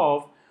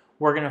resolve.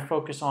 We're going to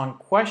focus on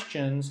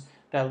questions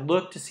that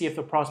look to see if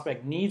the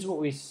prospect needs what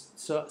we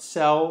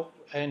sell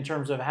in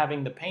terms of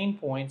having the pain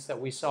points that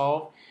we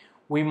solve.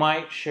 We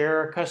might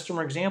share a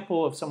customer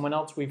example of someone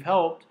else we've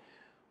helped,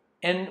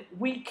 and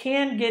we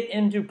can get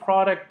into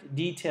product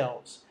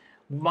details.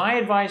 My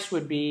advice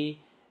would be,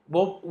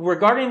 well,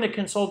 regarding the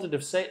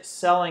consultative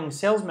selling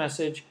sales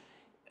message,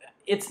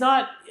 it's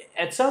not,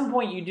 at some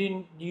point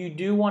you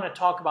do want to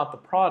talk about the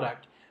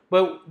product,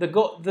 but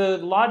the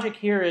logic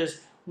here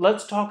is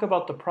let's talk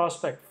about the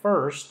prospect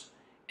first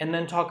and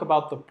then talk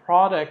about the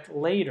product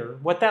later.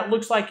 What that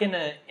looks like in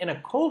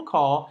a cold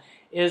call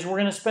is we're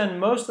going to spend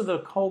most of the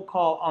cold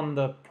call on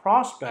the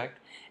prospect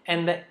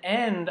and the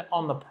end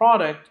on the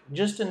product,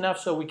 just enough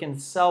so we can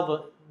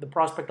sell the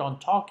prospect on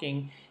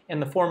talking in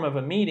the form of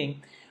a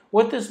meeting.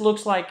 What this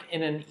looks like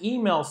in an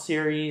email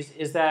series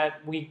is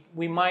that we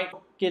might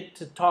get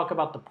to talk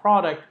about the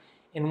product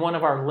in one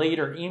of our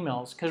later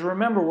emails. Because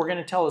remember, we're going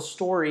to tell a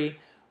story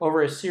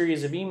over a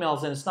series of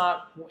emails, and it's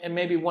not, and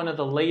maybe one of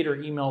the later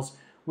emails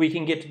we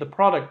can get to the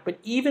product. But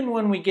even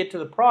when we get to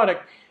the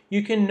product,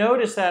 you can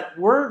notice that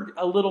we're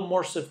a little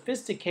more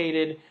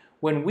sophisticated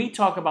when we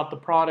talk about the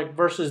product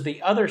versus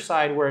the other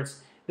side where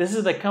it's, this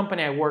is the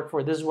company I work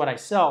for, this is what I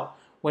sell.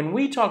 When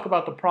we talk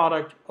about the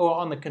product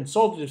on the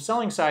consultative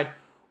selling side,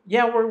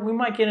 yeah, we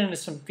might get into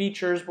some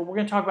features, but we're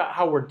going to talk about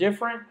how we're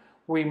different.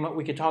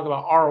 We could talk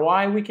about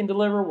ROI we can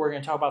deliver. We're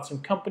going to talk about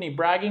some company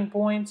bragging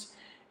points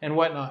and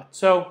whatnot.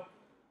 So,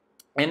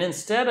 and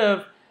instead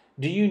of,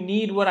 do you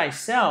need what I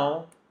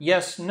sell?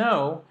 Yes,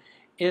 no.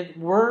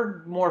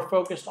 We're more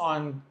focused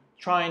on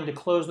trying to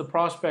close the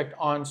prospect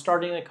on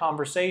starting a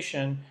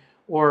conversation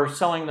or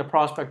selling the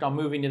prospect on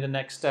moving to the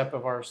next step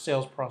of our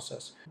sales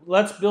process.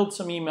 Let's build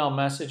some email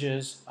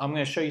messages. I'm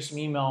going to show you some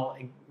email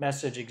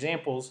message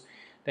examples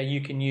that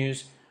you can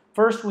use.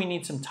 First, we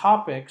need some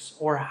topics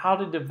or how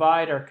to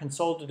divide our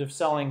consultative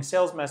selling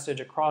sales message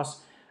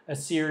across a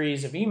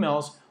series of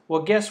emails.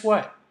 Well, guess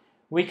what?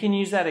 We can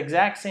use that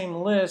exact same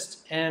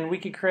list and we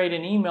could create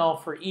an email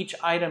for each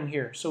item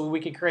here. So we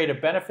could create a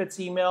benefits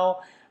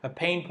email, a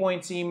pain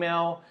points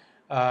email,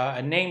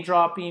 a name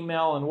drop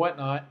email, and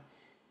whatnot.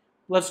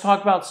 Let's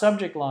talk about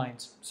subject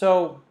lines.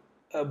 So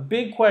a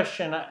big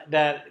question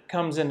that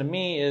comes into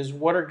me is,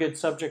 what are good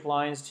subject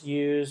lines to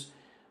use?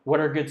 What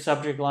are good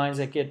subject lines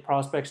that get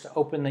prospects to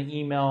open the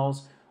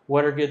emails?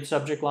 What are good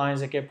subject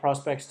lines that get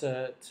prospects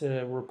to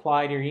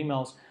reply to your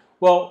emails?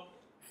 Well,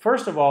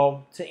 first of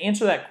all, to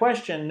answer that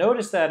question,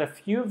 notice that a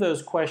few of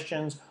those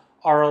questions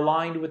are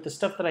aligned with the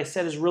stuff that I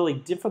said is really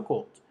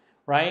difficult,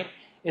 right?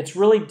 It's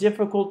really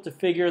difficult to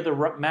figure the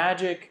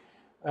magic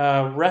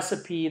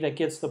recipe that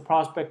gets the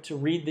prospect to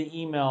read the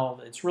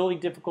email. It's really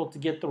difficult to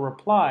get the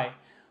reply.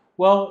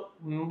 Well,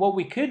 what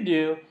we could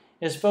do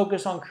is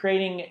focus on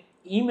creating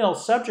email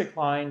subject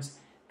lines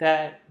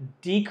that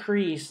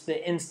decrease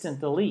the instant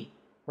delete,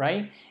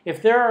 right?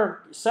 If there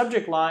are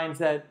subject lines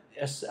that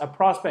a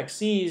prospect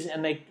sees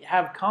and they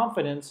have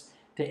confidence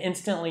to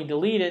instantly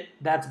delete it,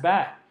 that's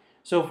bad.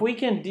 So if we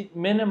can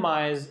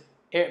minimize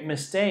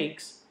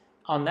mistakes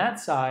on that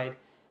side,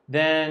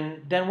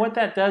 then what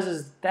that does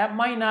is that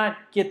might not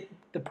get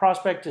the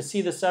prospect to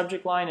see the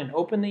subject line and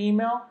open the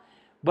email,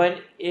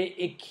 but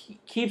it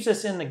keeps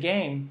us in the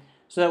game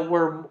so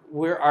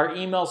that our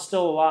email's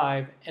still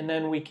alive, and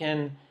then we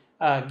can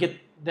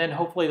then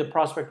hopefully the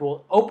prospect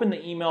will open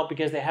the email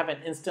because they haven't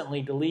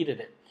instantly deleted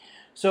it.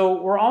 So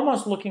we're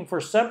almost looking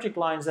for subject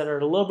lines that are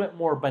a little bit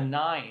more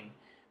benign,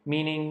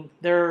 meaning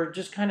they're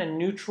just kind of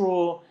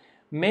neutral.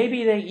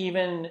 Maybe they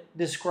even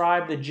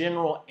describe the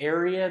general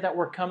area that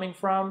we're coming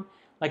from.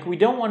 Like, we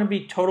don't want to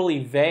be totally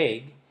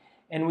vague,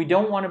 and we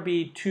don't want to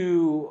be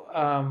too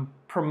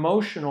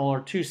promotional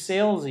or too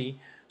salesy.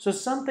 So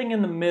something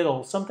in the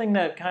middle, something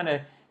that kind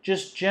of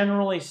just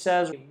generally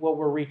says what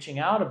we're reaching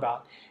out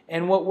about.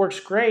 And what works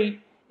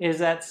great is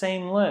that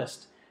same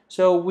list.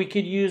 So we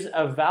could use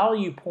a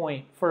value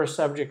point for a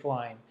subject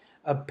line,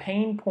 a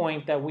pain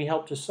point that we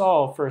help to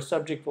solve for a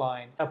subject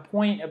line, a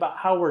point about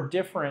how we're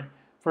different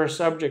for a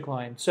subject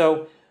line.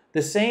 So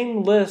the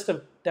same list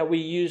that we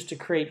use to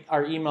create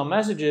our email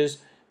messages,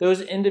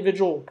 those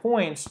individual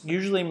points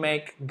usually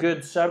make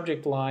good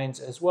subject lines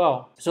as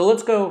well. So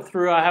let's go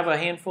through. I have a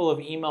handful of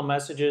email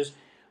messages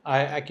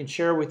I can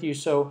share with you.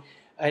 So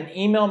an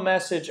email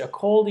message, a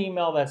cold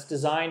email that's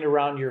designed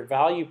around your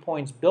value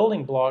points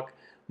building block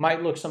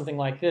might look something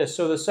like this.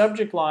 So the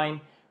subject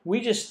line,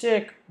 we just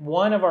stick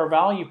one of our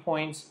value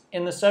points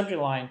in the subject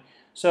line.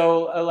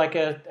 So like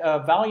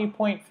a value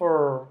point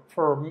for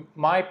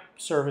my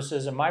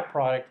services and my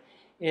product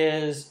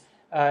is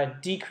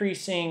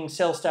decreasing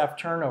sales staff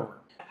turnover.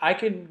 I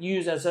could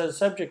use as a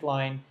subject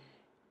line,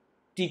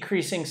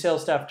 decreasing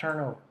sales staff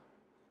turnover.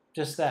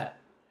 Just that.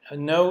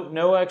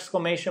 No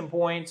exclamation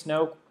points,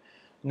 no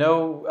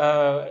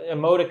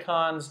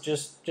emoticons,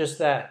 just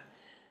that.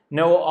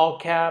 No all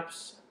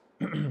caps.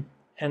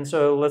 And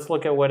so let's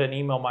look at what an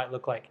email might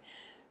look like.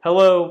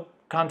 Hello,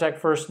 contact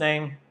first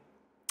name.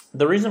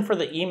 The reason for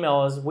the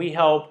email is we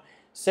help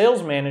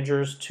sales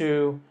managers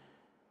to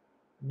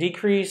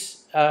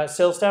decrease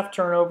sales staff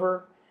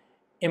turnover,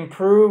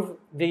 improve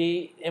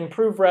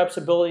reps'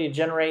 ability to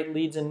generate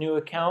leads and new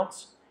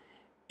accounts,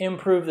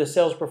 improve the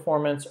sales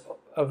performance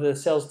of the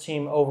sales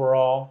team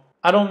overall.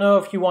 I don't know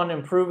if you want to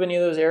improve any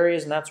of those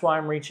areas, and that's why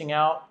I'm reaching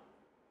out.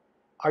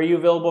 Are you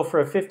available for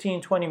a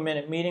 15-20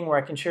 minute meeting where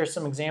I can share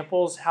some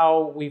examples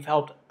how we've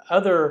helped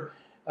other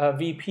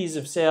VPs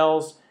of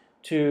sales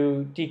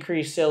to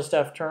decrease sales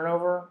staff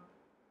turnover?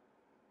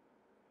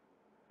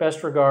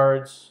 Best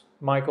regards,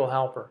 Michael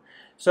Halper.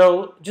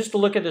 So just to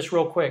look at this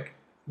real quick,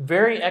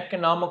 very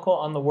economical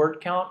on the word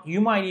count.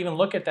 You might even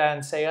look at that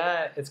and say,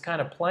 it's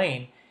kind of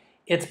plain.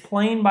 It's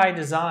plain by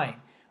design.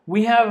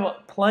 We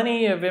have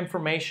plenty of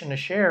information to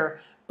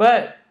share,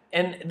 but,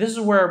 and this is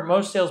where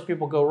most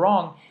salespeople go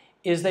wrong,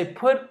 is they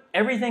put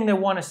everything they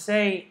want to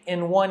say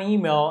in one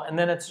email, and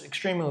then it's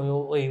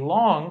extremely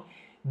long.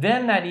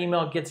 Then that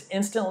email gets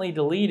instantly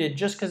deleted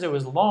just because it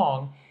was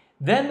long.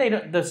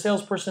 Then the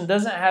salesperson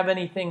doesn't have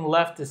anything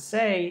left to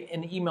say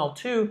in email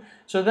 2,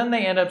 so then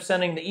they end up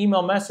sending the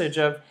email message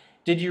of,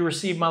 did you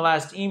receive my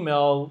last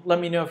email? Let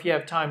me know if you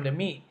have time to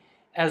meet,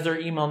 as their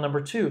email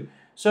number 2.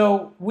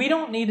 So we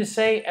don't need to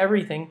say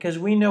everything because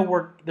we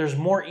know there's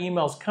more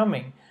emails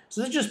coming.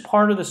 So this is just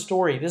part of the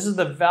story. This is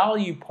the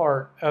value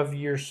part of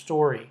your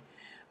story.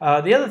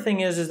 The other thing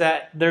is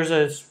that there's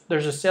a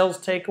sales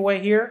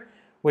takeaway here,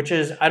 which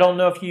is, I don't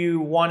know if you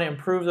want to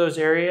improve those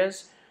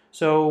areas.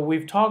 So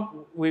we've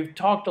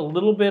talked a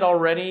little bit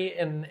already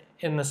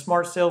in the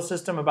Smart Sales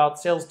System about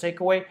sales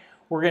takeaway.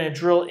 We're going to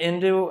drill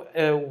into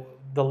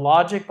the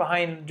logic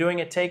behind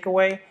doing a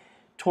takeaway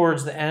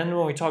towards the end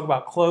when we talk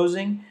about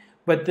closing.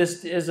 But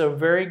this is a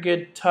very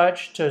good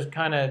touch to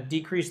kind of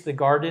decrease the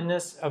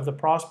guardedness of the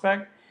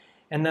prospect.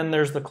 And then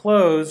there's the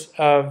close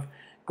of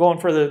going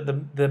for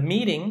the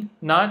meeting,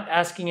 not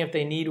asking if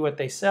they need what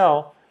they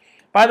sell.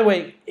 By the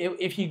way,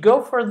 if you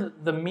go for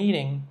the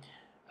meeting,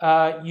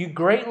 you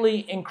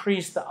greatly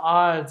increase the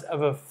odds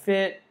of a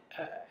fit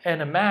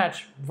and a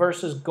match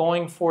versus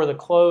going for the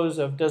close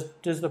of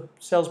does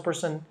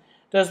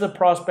the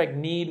prospect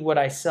need what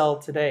I sell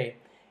today?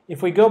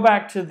 If we go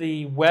back to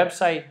the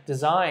website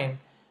design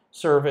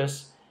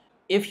service,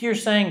 if you're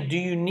saying, do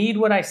you need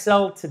what I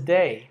sell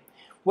today?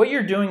 What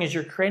you're doing is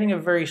you're creating a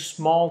very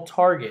small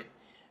target.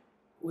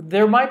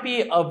 There might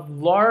be a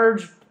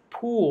large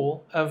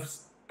pool of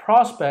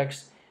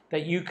prospects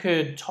that you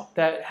could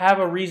that have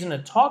a reason to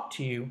talk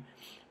to you,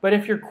 but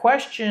if your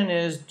question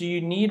is, do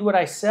you need what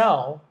I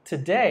sell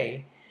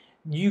today?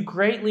 You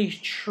greatly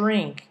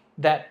shrink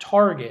that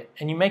target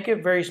and you make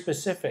it very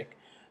specific.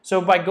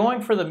 So by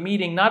going for the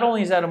meeting, not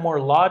only is that a more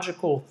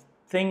logical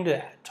thing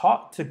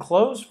to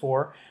close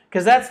for,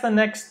 because that's the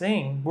next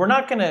thing.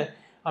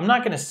 I'm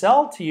not gonna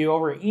sell to you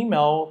over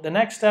email. The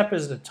next step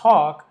is to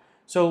talk.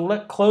 So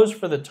let close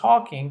for the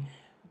talking.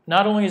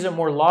 Not only is it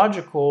more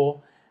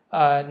logical,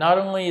 not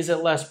only is it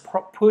less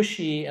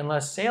pushy and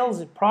less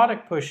sales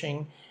product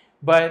pushing,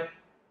 but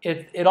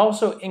it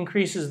also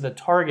increases the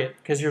target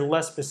because you're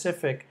less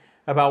specific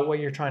about what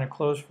you're trying to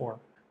close for.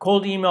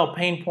 Cold email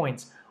pain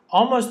points.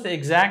 Almost the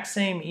exact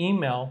same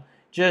email,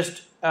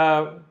 just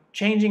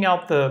changing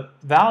out the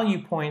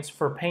value points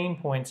for pain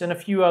points, and a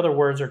few other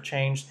words are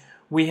changed.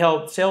 We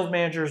help sales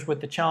managers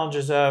with the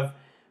challenges of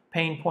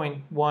pain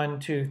point 1,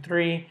 2,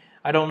 3.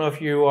 I don't know if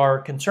you are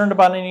concerned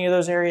about any of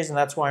those areas, and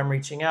that's why I'm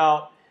reaching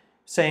out.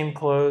 Same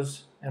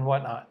close and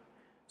whatnot.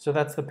 So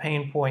that's the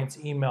pain points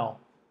email.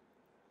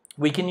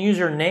 We can use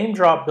your name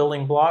drop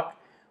building block.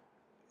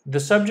 The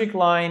subject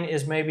line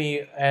is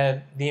maybe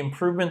the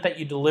improvement that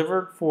you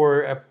delivered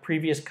for a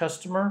previous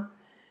customer.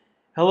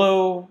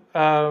 Hello,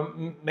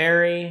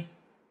 Mary.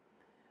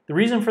 The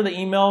reason for the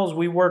email is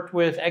we worked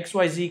with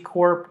XYZ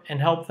Corp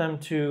and helped them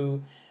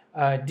to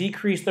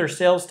decrease their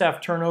sales staff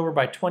turnover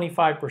by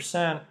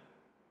 25%.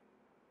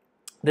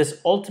 This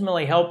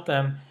ultimately helped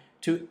them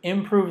to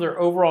improve their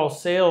overall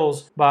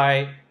sales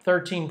by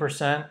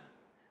 13%.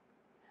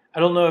 I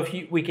don't know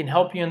if we can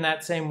help you in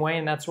that same way,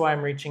 and that's why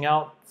I'm reaching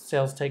out.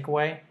 Sales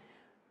takeaway,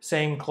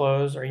 same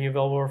close. Are you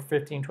available for a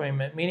 15,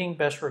 20-minute meeting?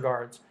 Best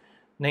regards.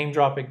 Name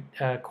drop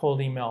a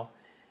cold email.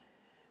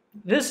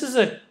 This is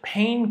a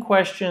pain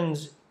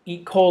questions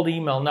cold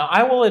email. Now,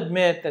 I will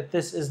admit that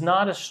this is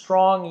not a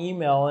strong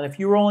email, and if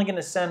you were only going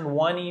to send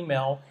one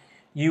email,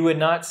 you would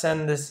not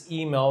send this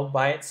email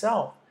by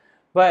itself.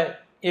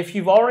 But if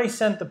you've already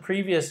sent the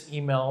previous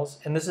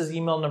emails, and this is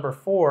email number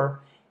 4,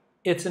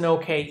 it's an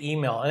okay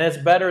email. And it's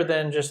better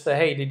than just the,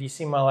 hey, did you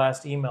see my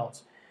last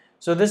emails?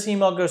 So this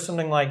email goes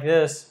something like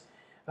this.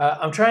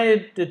 I'm trying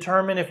to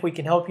determine if we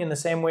can help you in the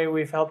same way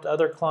we've helped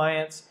other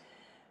clients.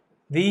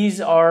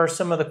 These are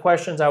some of the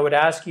questions I would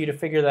ask you to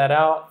figure that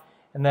out.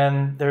 And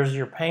then there's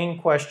your pain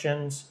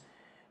questions.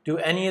 Do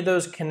any of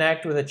those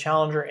connect with a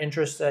challenge or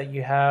interest that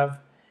you have?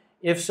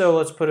 If so,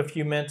 let's put a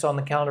few minutes on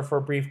the calendar for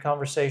a brief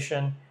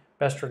conversation.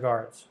 Best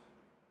regards.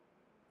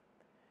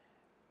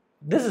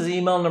 This is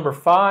email number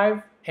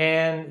 5,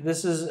 and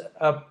this is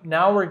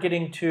now we're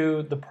getting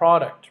to the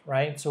product,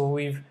 right? So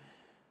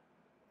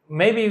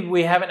maybe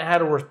we haven't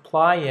had a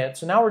reply yet,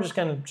 so now we're just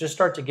going to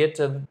start to get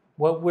to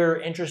what we're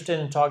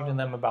interested in talking to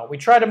them about. We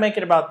try to make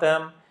it about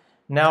them.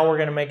 Now we're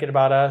going to make it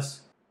about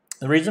us.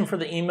 The reason for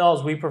the email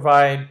is we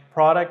provide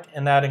product,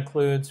 and that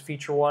includes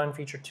feature 1,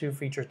 feature 2,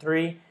 feature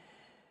 3.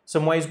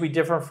 Some ways we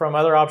differ from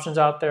other options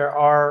out there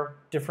are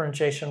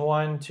differentiation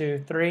 1,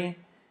 2, 3.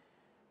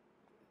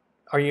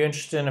 Are you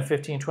interested in a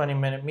 15,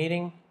 20-minute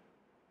meeting?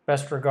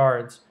 Best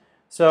regards.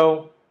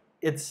 So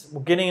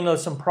we're getting into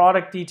some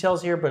product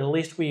details here, but at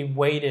least we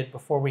waited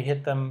before we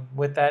hit them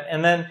with that.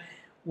 And then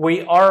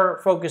We are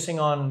focusing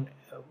on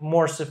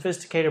more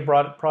sophisticated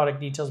product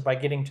details by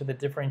getting to the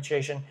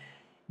differentiation.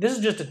 This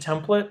is just a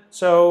template,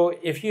 so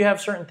if you have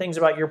certain things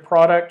about your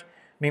product, I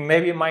mean,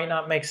 maybe it might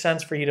not make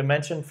sense for you to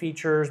mention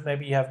features,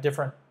 maybe you have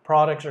different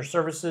products or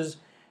services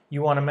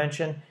you want to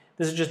mention.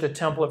 This is just a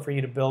template for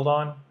you to build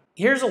on.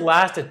 Here's a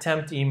last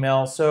attempt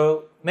email.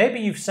 So maybe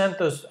you've sent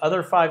those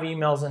other 5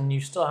 emails and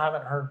you still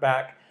haven't heard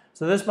back.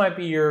 So this might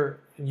be your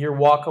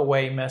walk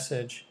away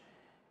message.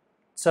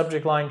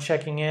 Subject line,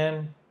 checking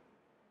in.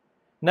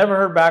 Never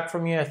heard back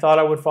from you. I thought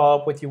I would follow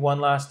up with you one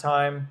last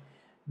time.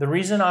 The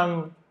reason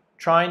I'm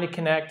trying to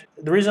connect,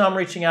 the reason I'm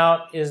reaching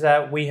out is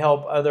that we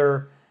help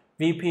other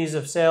VPs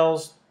of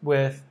sales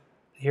with,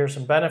 here's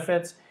some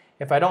benefits.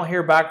 If I don't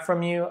hear back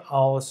from you,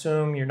 I'll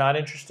assume you're not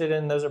interested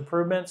in those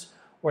improvements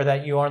or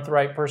that you aren't the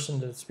right person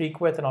to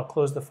speak with, and I'll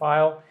close the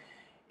file.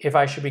 If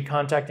I should be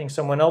contacting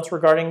someone else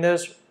regarding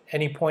this,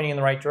 any pointing in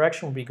the right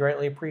direction would be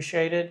greatly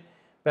appreciated.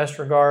 Best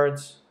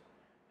regards,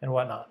 and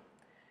whatnot.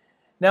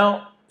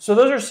 Now, so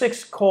those are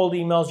 6 cold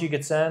emails you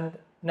could send.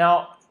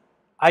 Now,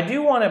 I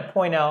do want to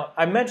point out,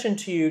 I mentioned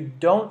to you,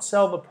 don't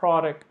sell the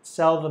product,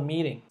 sell the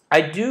meeting.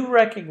 I do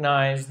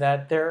recognize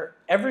that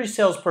every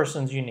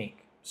salesperson's unique.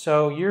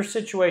 So your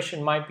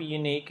situation might be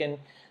unique, and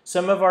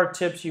some of our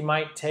tips you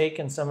might take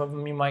and some of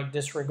them you might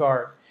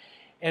disregard.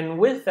 And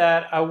with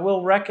that, I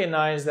will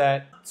recognize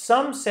that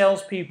some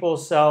salespeople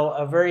sell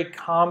a very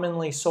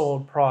commonly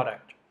sold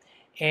product.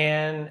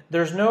 And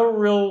there's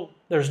no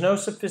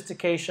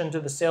sophistication to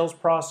the sales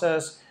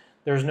process.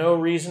 There's no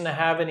reason to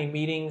have any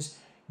meetings.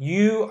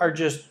 You are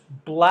just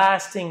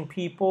blasting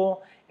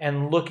people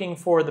and looking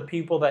for the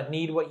people that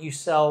need what you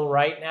sell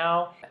right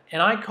now.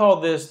 And I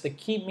call this the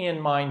keep me in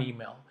mind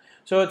email.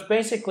 So it's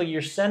basically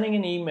you're sending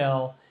an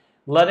email,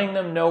 letting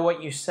them know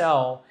what you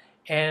sell,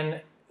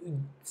 and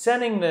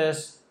sending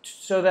this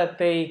so that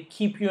they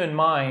keep you in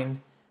mind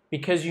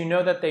because you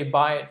know that they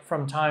buy it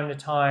from time to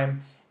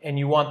time and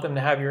you want them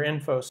to have your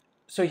info.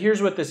 So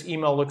here's what this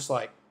email looks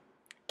like.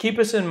 Keep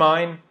us in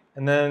mind,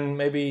 and then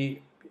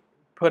maybe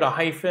put a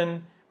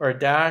hyphen or a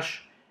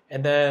dash,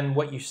 and then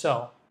what you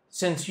sell.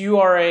 Since you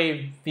are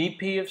a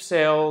VP of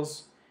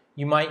sales,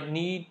 you might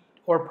need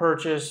or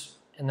purchase,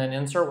 and then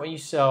insert what you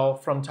sell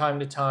from time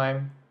to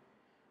time.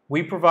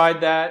 We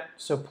provide that,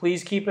 so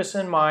please keep us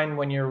in mind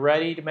when you're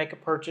ready to make a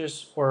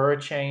purchase or a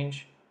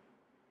change.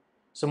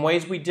 Some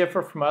ways we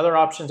differ from other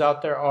options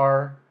out there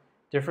are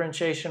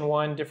differentiation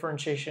 1,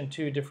 differentiation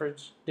 2,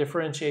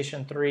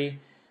 differentiation 3.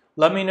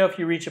 Let me know if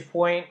you reach a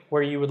point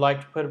where you would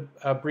like to put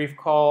a brief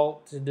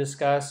call to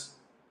discuss.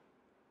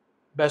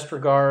 Best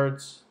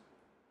regards,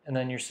 and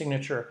then your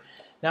signature.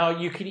 Now,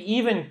 you could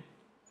even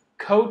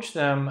coach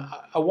them.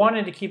 I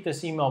wanted to keep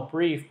this email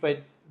brief,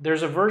 but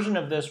there's a version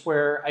of this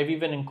where I've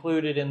even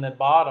included in the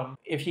bottom.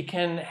 If you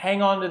can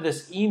hang on to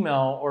this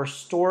email or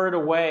store it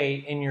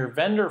away in your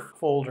vendor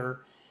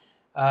folder,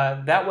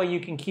 that way you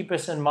can keep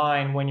us in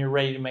mind when you're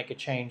ready to make a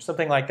change,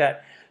 something like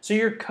that. So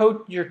you're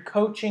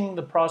coaching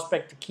the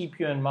prospect to keep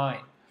you in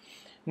mind.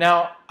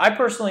 Now, I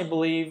personally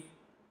believe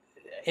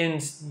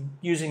in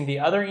using the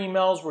other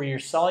emails where you're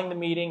selling the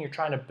meeting, you're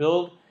trying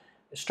to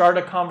start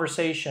a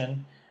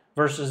conversation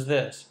versus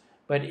this.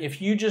 But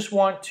if you just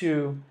want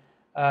to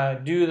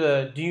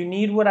do you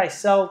need what I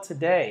sell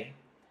today?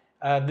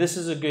 This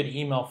is a good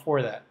email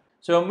for that.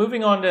 So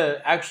moving on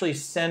to actually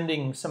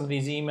sending some of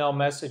these email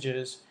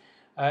messages,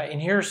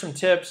 and here are some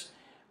tips.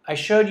 I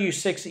showed you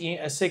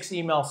a 6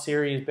 email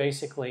series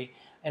basically,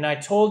 and I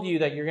told you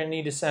that you're going to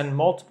need to send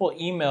multiple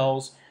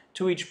emails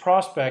to each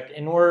prospect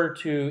in order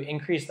to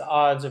increase the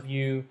odds of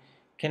you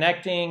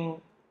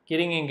connecting,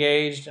 getting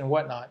engaged, and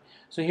whatnot.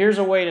 So here's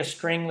a way to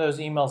string those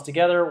emails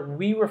together.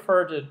 We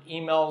refer to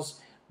emails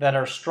that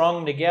are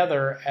strung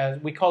together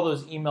as, we call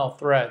those email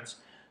threads.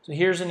 So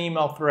here's an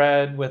email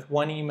thread with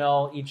one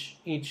email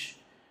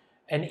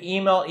an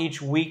email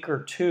each week or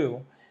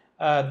 2.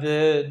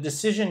 The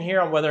decision here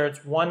on whether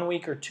it's 1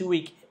 week or 2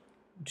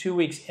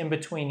 weeks in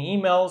between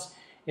emails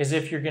is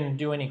if you're going to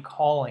do any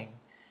calling.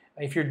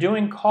 If you're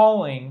doing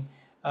calling,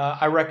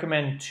 I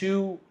recommend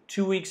two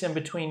weeks in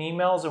between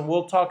emails, and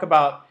we'll talk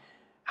about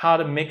how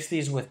to mix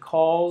these with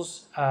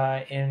calls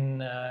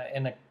in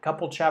a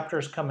couple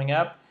chapters coming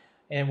up,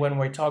 and when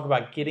we talk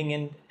about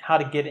how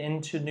to get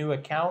into new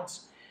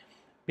accounts,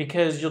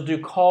 because you'll do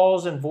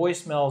calls and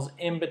voicemails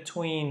in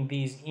between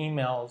these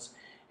emails,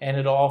 and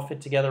it'll all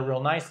fit together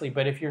real nicely.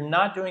 But if you're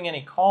not doing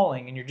any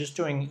calling and you're just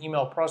doing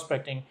email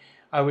prospecting,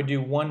 I would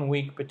do 1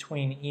 week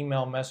between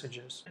email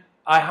messages.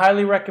 I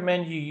highly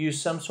recommend you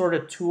use some sort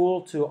of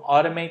tool to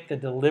automate the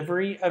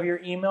delivery of your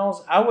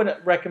emails. I would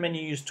recommend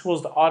you use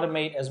tools to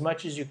automate as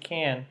much as you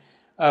can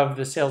of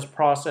the sales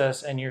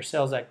process and your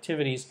sales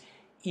activities.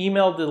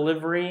 Email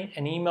delivery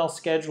and email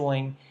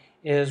scheduling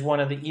is one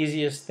of the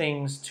easiest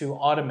things to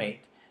automate.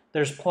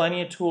 There's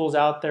plenty of tools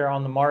out there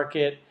on the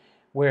market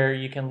where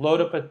you can load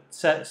up a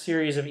set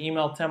series of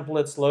email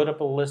templates, load up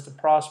a list of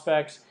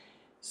prospects,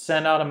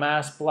 send out a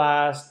mass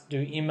blast, do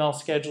email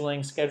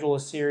scheduling, schedule a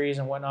series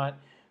and whatnot.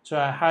 So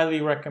I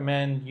highly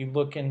recommend you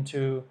look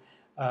into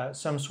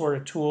some sort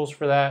of tools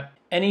for that.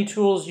 Any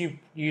tools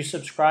you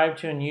subscribe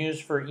to and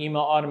use for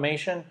email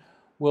automation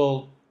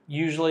will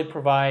usually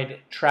provide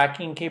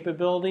tracking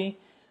capability.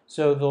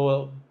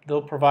 So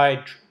they'll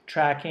provide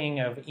tracking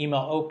of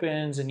email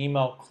opens and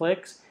email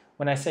clicks.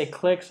 When I say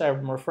clicks,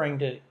 I'm referring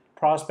to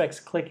prospects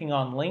clicking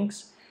on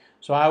links.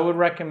 So I would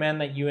recommend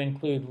that you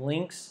include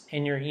links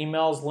in your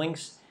emails.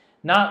 Links,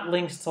 not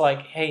links to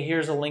like, hey,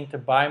 here's a link to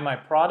buy my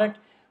product,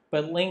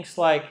 but links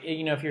like,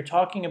 if you're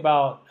talking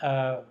about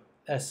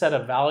a set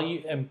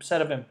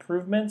of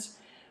improvements,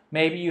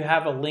 maybe you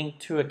have a link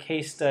to a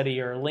case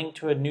study or a link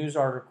to a news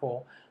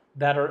article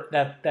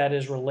that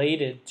is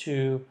related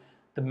to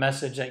the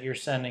message that you're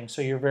sending.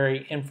 So you're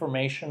very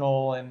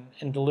informational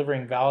and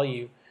delivering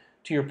value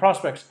to your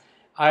prospects.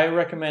 I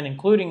recommend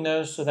including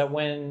those so that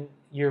when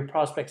your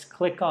prospects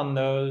click on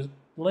those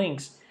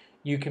links,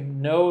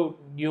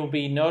 you'll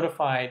be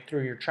notified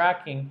through your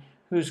tracking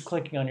who's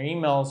clicking on your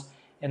emails,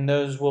 and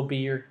those will be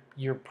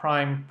your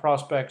prime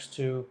prospects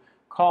to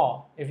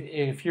call.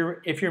 If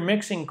you're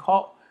mixing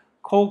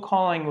cold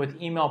calling with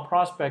email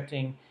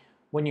prospecting,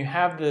 when you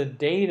have the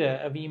data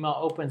of email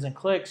opens and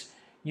clicks,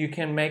 you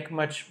can make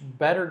much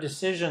better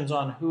decisions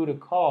on who to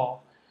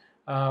call.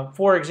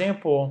 For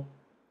example,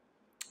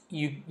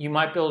 you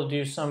might be able to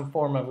do some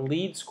form of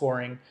lead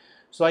scoring.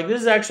 So like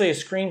this is actually a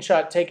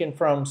screenshot taken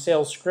from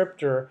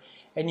SalesScripter,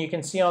 and you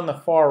can see on the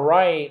far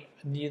right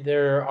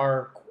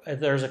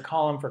there's a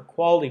column for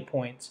quality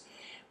points.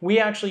 We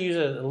actually use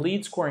a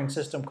lead scoring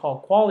system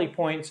called Quality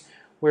Points,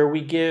 where we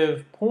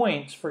give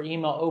points for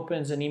email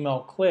opens and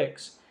email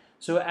clicks.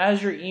 So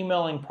as you're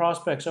emailing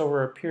prospects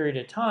over a period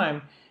of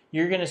time,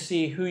 you're going to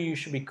see who you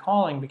should be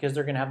calling because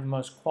they're going to have the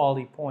most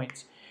quality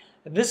points.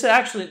 This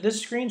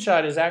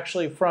screenshot is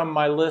actually from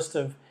my list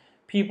of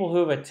people who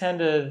have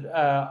attended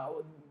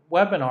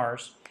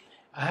webinars.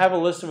 I have a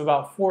list of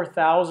about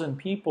 4,000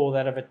 people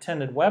that have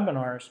attended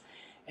webinars,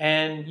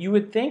 and you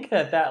would think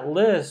that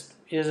list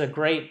is a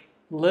great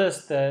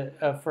list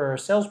for a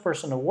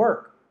salesperson to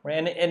work, right?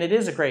 And it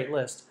is a great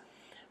list.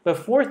 But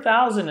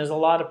 4,000 is a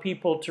lot of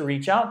people to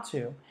reach out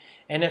to.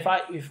 And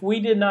if we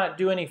did not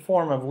do any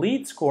form of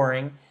lead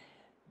scoring,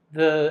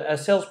 a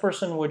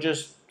salesperson would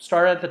just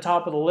start at the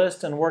top of the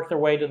list and work their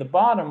way to the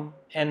bottom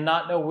and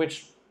not know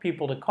which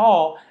people to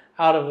call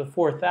out of the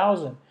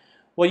 4,000.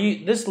 Well,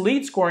 this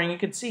lead scoring, you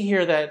can see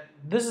here that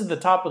this is the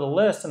top of the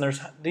list, and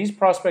these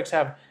prospects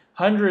have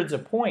hundreds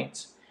of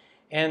points.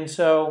 And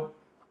so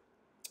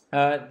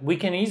we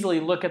can easily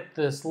look at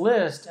this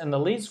list and the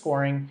lead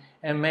scoring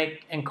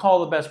and call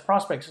the best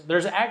prospects.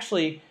 There's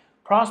actually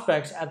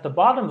prospects at the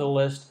bottom of the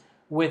list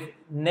with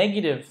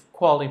negative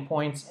quality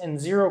points and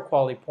 0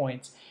 quality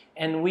points.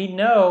 And we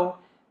know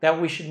that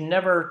we should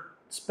never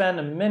spend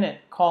a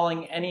minute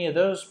calling any of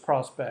those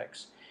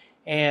prospects,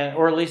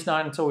 or at least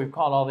not until we've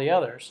called all the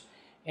others.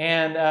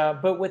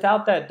 But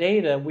without that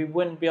data, we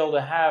wouldn't be able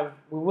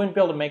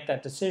to make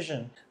that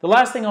decision. The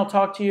last thing I'll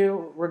talk to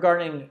you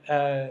regarding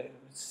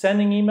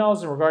sending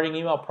emails and regarding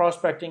email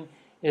prospecting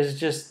is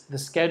just the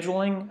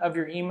scheduling of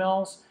your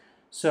emails.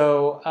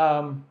 So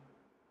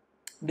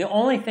the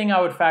only thing I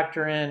would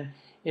factor in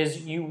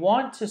is you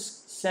want to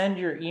send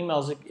your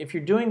emails. If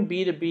you're doing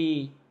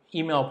B2B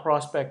email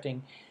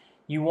prospecting,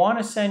 you want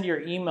to send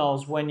your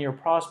emails when your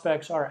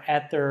prospects are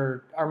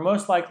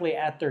most likely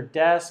at their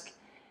desk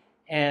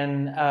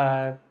and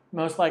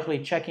most likely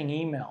checking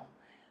email.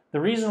 The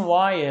reason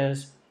why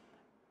is,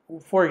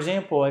 for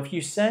example, if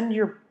you send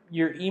your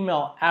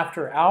email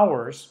after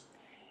hours,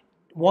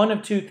 one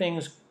of two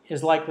things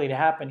is likely to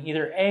happen.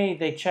 Either A,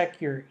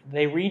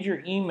 they read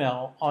your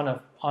email on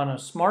a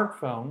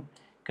smartphone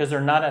because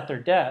they're not at their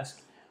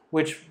desk,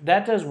 which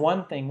that does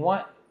one thing.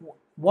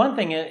 One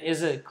thing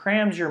is it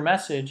crams your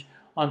message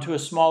onto a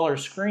smaller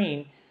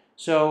screen,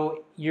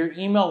 so your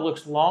email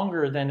looks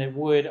longer than it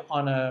would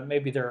on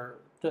maybe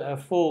a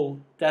full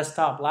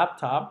desktop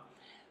laptop.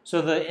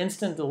 So the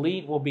instant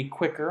delete will be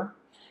quicker.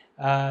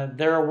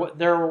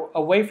 They're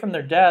away from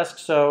their desk,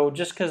 so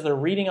just because they're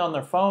reading on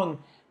their phone,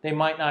 they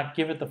might not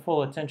give it the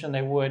full attention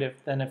they would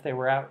if they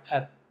were out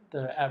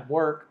at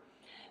work.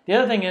 The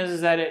other thing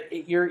is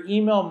that your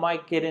email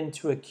might get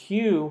into a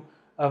queue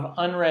of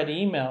unread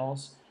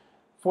emails.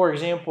 For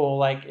example,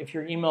 like if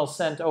your email is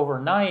sent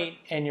overnight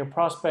and your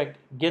prospect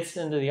gets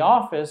into the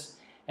office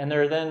and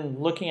they're then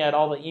looking at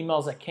all the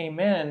emails that came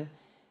in,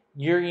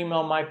 your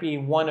email might be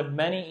one of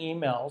many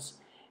emails,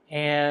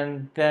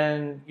 and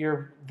then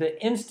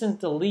the instant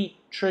delete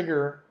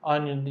trigger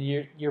on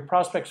your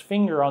prospect's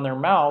finger on their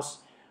mouse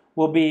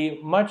will be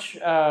much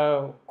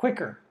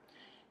quicker.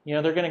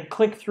 They're going to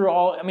click through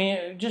all.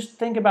 Just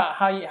think about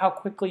how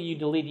quickly you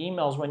delete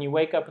emails when you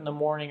wake up in the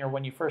morning or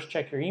when you first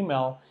check your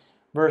email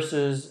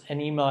versus an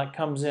email that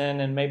comes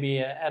in and maybe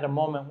at a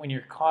moment when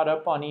you're caught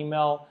up on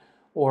email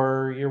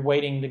or you're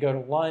waiting to go to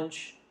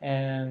lunch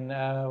and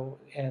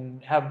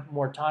have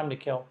more time to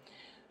kill.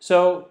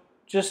 So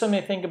just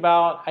something to think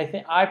about.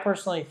 I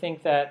personally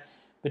think that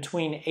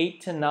between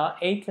 8 to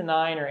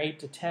 9 or 8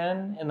 to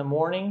 10 in the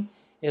morning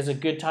is a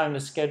good time to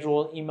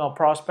schedule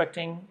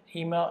prospecting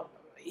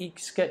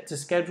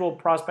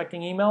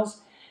emails.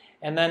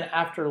 and then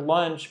after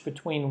lunch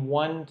between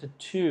 1 to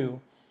 2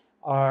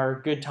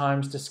 are good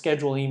times to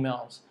schedule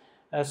emails.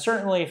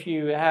 Certainly if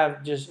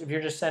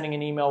you're just sending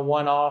an email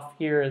one-off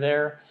here or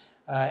there,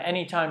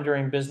 anytime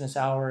during business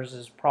hours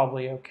is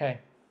probably okay.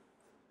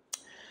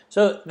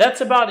 So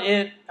that's about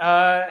it.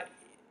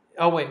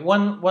 Oh wait,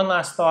 one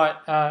last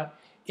thought.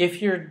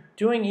 If you're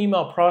doing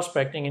email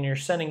prospecting and you're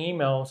sending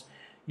emails,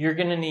 you're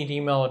going to need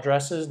email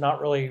addresses. Not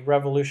really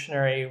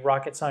revolutionary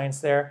rocket science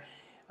there.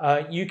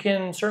 You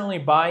can certainly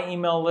buy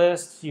email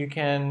lists. You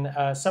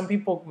can. Some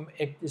people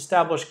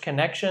establish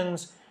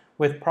connections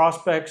with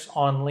prospects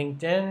on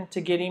LinkedIn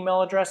to get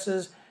email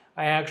addresses.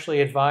 I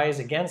actually advise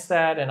against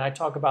that, and I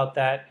talk about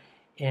that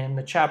in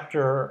the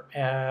chapter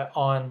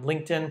on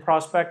LinkedIn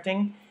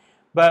prospecting.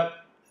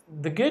 But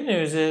the good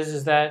news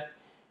is that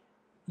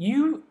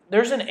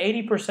there's an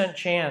 80%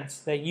 chance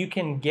that you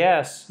can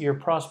guess your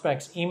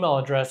prospect's email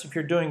address if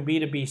you're doing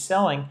B2B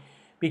selling,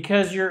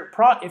 because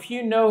if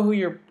you know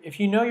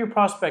your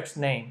prospect's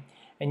name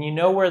and you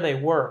know where they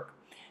work,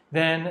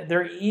 then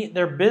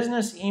their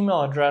business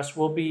email address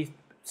will be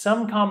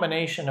some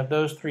combination of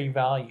those three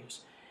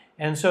values.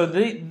 And so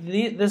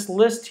this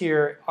list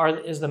here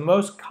is the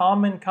most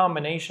common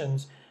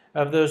combinations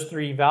of those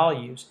three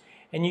values.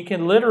 And you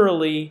can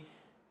literally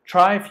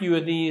try a few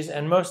of these,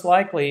 and most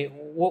likely,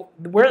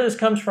 where this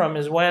comes from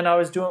is when I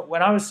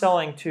was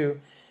selling to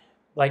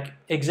like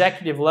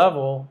executive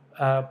level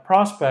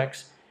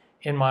prospects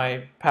in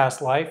my past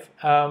life.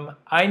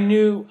 I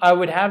knew I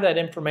would have that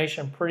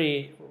information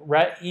pretty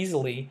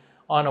easily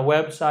on a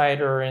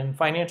website or in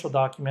financial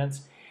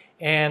documents,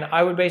 and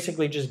I would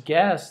basically just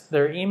guess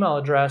their email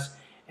address.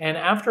 And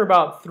after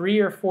about 3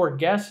 or 4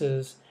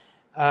 guesses,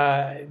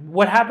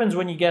 what happens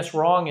when you guess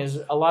wrong is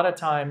a lot of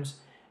times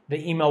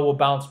the email will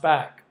bounce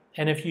back.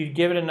 And if you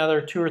give it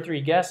another 2 or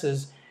 3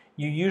 guesses,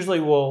 you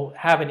usually will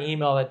have an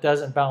email that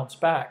doesn't bounce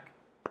back.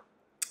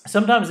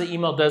 Sometimes the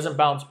email doesn't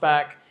bounce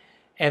back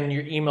and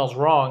your email's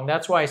wrong.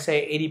 That's why I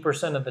say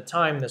 80% of the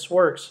time this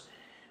works.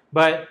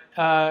 But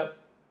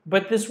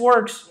this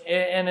works,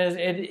 and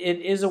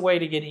it is a way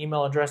to get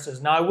email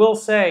addresses. Now, I will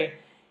say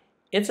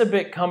it's a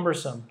bit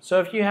cumbersome.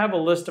 So if you have a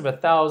list of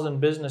 1,000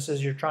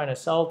 businesses you're trying to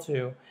sell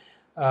to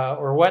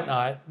or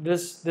whatnot,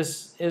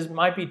 this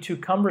might be too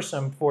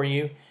cumbersome for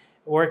you,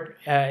 or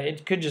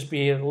it could just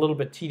be a little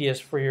bit tedious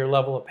for your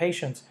level of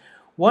patience.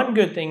 One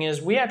good thing is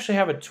we actually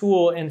have a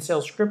tool in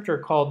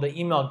SalesScripter called the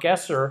Email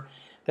Guesser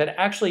that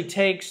actually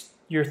takes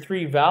your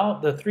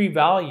the three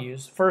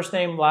values, first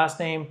name, last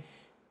name,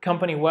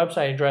 company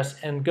website address,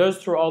 and goes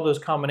through all those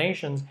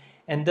combinations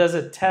and does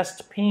a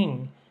test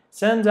ping,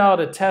 sends out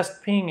a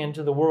test ping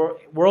into the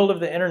world of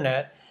the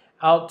internet,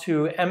 out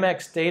to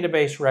MX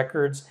database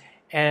records,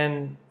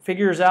 and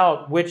figures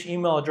out which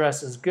email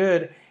address is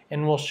good,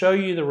 and will show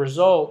you the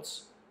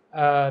results.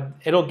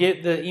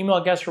 The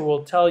email guesser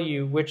will tell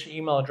you which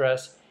email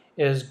address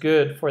is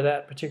good for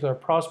that particular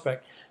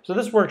prospect. So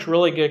this works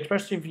really good,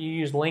 especially if you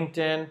use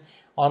LinkedIn.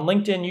 On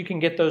LinkedIn, you can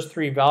get those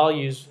 3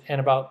 values in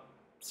about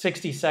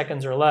 60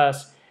 seconds or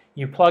less.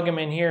 You plug them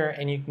in here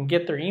and you can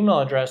get their email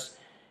address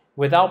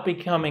without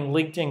becoming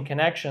LinkedIn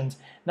connections.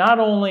 Not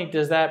only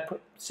does that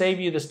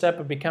save you the step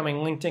of becoming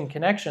LinkedIn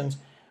connections,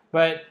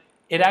 but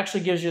it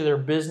actually gives you their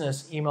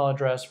business email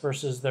address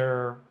versus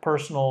their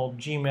personal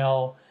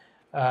Gmail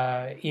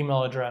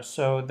email address,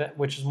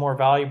 which is more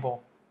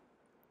valuable.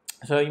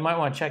 So you might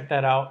want to check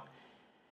that out.